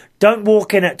 Okay? Don't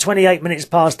walk in at 28 minutes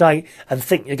past 8 and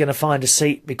think you're going to find a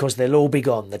seat, because they'll all be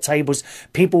gone. The tables,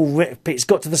 it's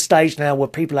got to the stage now where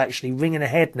people are actually ringing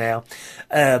ahead now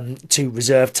to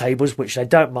reserve tables, which they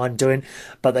don't mind doing,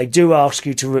 but they do ask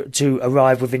you to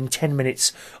arrive within 10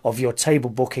 minutes of your table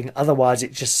booking. Otherwise,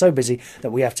 it's just so busy that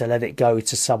we have to let it go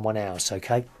to someone else,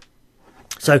 okay?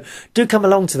 So do come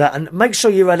along to that and make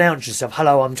sure you announce yourself.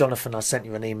 Hello, I'm Jonathan. I sent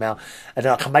you an email and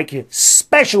I can make you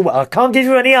special. I can't give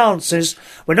you any answers.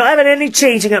 We're not having any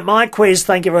cheating at my quiz.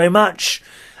 Thank you very much.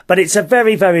 But it's a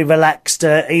very, very relaxed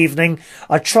evening.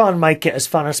 I try and make it as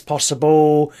fun as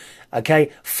possible. Okay,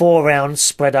 4 rounds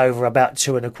spread over about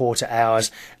 2.25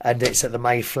 hours, and it's at the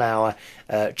Mayflower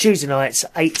Tuesday nights,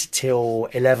 8 till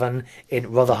 11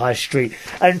 in Rotherhithe Street.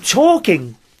 And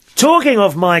talking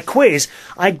of my quiz,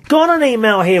 I got an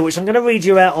email here which I'm going to read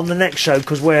you out on the next show,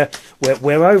 because we're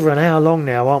over an hour long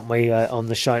now, aren't we, on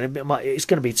the show? It's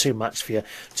going to be too much for you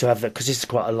to have that, because this is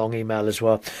quite a long email as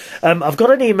well. I've got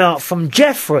an email from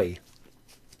Jeffrey,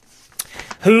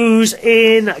 who's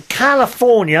in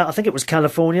California. I think it was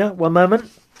California. One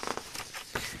moment,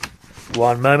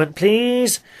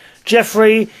 please.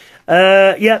 Jeffrey.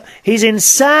 He's in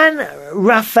San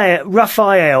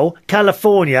Rafael,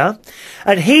 California,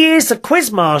 and he is the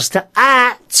quizmaster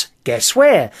at Guess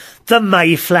where? The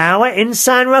Mayflower in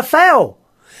San Rafael.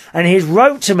 And he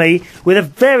wrote to me with a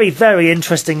very, very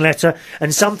interesting letter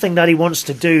and something that he wants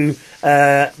to do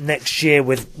next year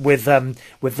with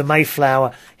the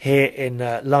Mayflower here in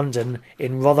London,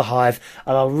 in Rotherhithe.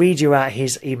 And I'll read you out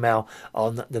his email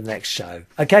on the next show.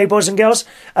 Okay, boys and girls.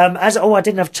 I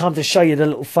didn't have time to show you the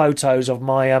little photos of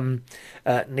my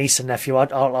niece and nephew.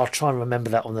 I'll try and remember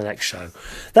that on the next show.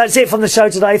 That's it from the show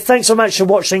today. Thanks so much for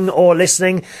watching or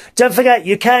listening. Don't forget,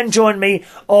 you can join me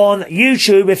on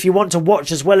YouTube if you want to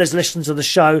watch as well as listen to the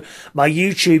show. My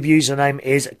YouTube username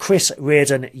is Chris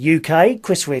Reardon UK.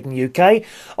 Chris Reardon UK.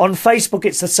 On Facebook,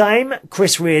 it's the same.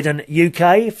 Chris Reardon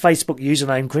UK. Facebook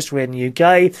username Chris Reardon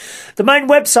UK. The main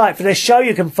website for this show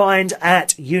you can find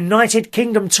at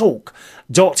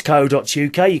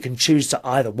unitedkingdomtalk.co.uk. You can choose to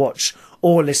either watch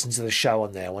or listen to the show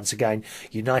on there. Once again,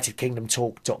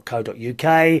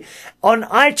 unitedkingdomtalk.co.uk. On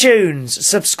iTunes,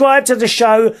 subscribe to the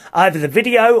show, either the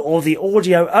video or the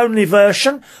audio only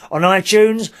version on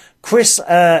iTunes. Chris,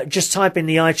 just type in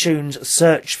the iTunes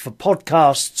search for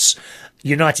podcasts,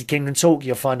 United Kingdom Talk,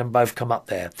 you'll find them both come up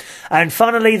there. And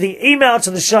finally, the email to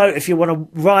the show, if you want to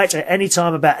write at any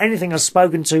time about anything I've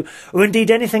spoken to, or indeed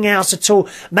anything else at all.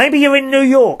 Maybe you're in New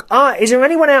York. Is there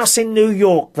anyone else in New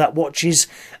York that watches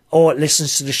or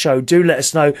listens to the show? Do let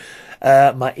us know.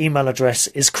 My email address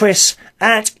is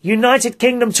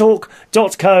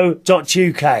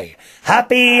chris@unitedkingdomtalk.co.uk.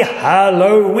 Happy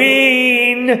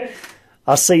Halloween!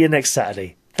 I'll see you next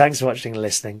Saturday. Thanks for watching and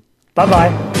listening.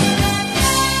 Bye-bye.